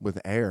 80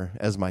 with air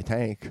as my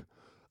tank,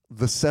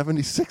 the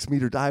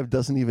 76-meter dive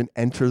doesn't even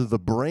enter the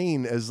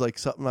brain as like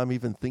something I'm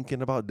even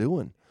thinking about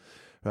doing.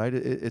 Right?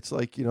 It's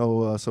like,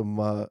 some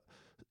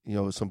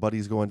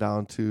buddies going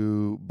down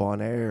to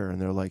Bonaire and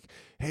they're like,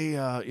 hey,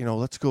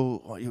 let's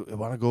go. You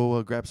want to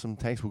go grab some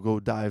tanks? We'll go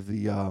dive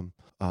the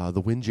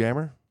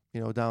Windjammer,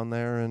 down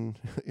there. And,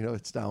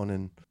 it's down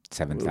in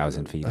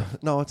 7,000 feet.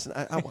 No, it's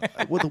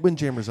the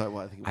Windjammer's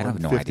I think I have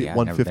no idea.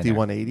 150,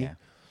 180. Yeah.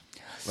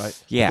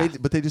 Right? Yeah.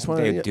 But they just want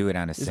to do it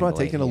on a just single want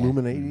to take an 80,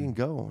 Illuminati and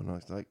go. And I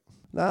was like,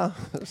 nah.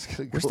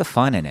 Where's the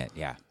fun in it?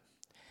 Yeah.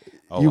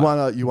 You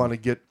want to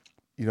get,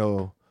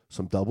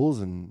 some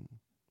doubles and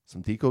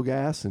some Tico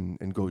gas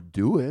and go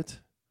do it.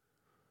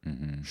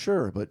 Mm-hmm.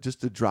 Sure, but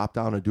just to drop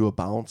down and do a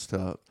bounce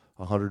to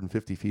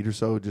 150 feet or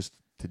so just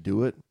to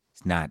do it.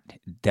 It's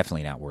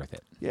definitely not worth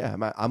it. Yeah,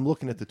 I'm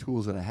looking at the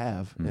tools that I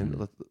have,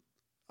 and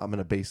I'm going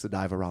to base the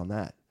dive around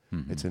that.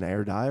 Mm-hmm. It's an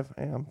air dive.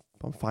 Hey,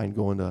 I'm fine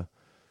going to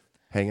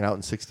hanging out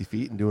in 60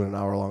 feet and doing an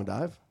hour-long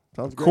dive.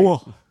 Sounds great.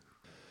 Cool.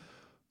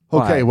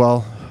 Okay,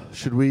 well,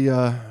 should we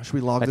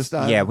log this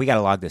dive? Yeah, we got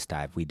to log this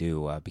dive. We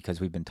do because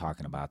we've been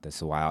talking about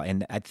this a while,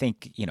 and I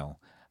think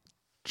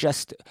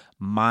just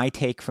my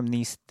take from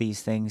these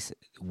things,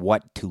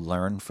 what to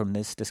learn from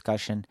this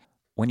discussion.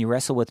 When you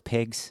wrestle with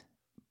pigs,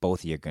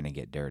 both of you are going to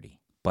get dirty,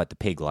 but the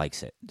pig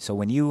likes it. So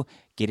when you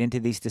get into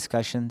these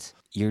discussions,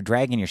 you're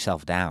dragging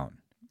yourself down.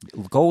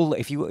 Go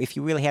if you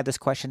really have this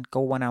question,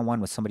 go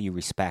one-on-one with somebody you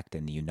respect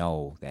and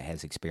that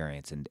has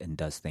experience and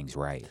does things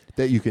right.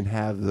 That you can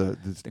have the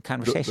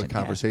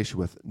conversation,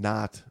 with,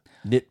 not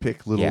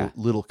nitpick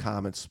little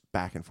comments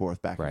back and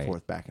forth, back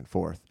and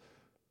forth,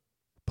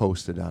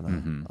 posted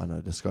on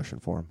a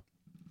discussion forum.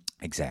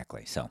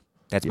 Exactly. So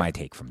that's my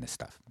take from this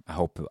stuff. I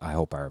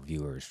hope our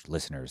viewers,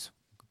 listeners,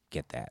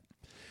 get that.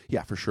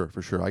 Yeah, for sure.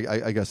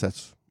 I guess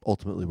that's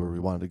ultimately where we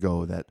wanted to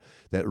go. That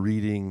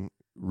reading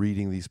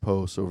these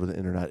posts over the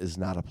internet is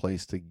not a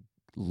place to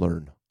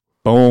learn.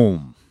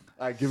 Boom.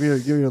 All right, give me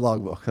your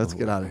logbook. Let's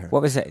get out of here.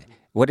 What was that?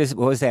 What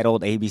was that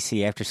old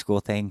ABC after school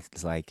thing?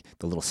 It's like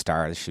the little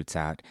star that shoots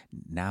out.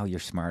 Now you're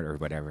smart or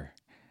whatever.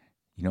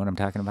 You know what I'm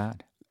talking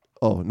about?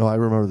 Oh, no, I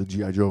remember the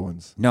G.I. Joe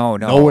ones. No.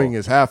 Knowing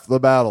is half the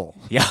battle.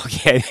 Yeah,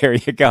 okay, there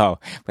you go.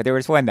 But there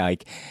was one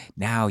like,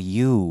 now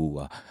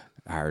you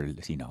are,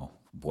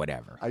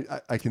 whatever.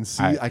 I can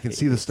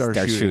see the star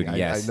shooting.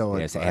 Yes, I know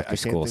it's after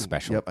school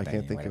special. Yep, I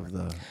can't think of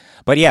the.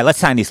 But yeah, let's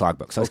sign these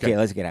logbooks. Let's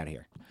get out of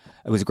here.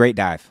 It was a great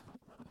dive.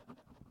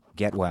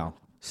 Get well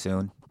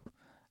soon.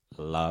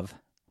 Love,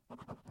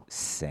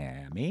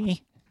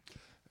 Sammy.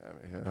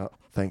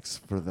 Thanks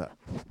for the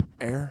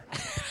air.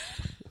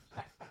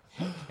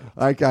 All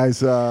right, guys.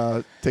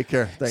 Take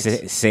care.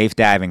 Thanks. Safe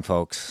diving,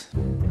 folks.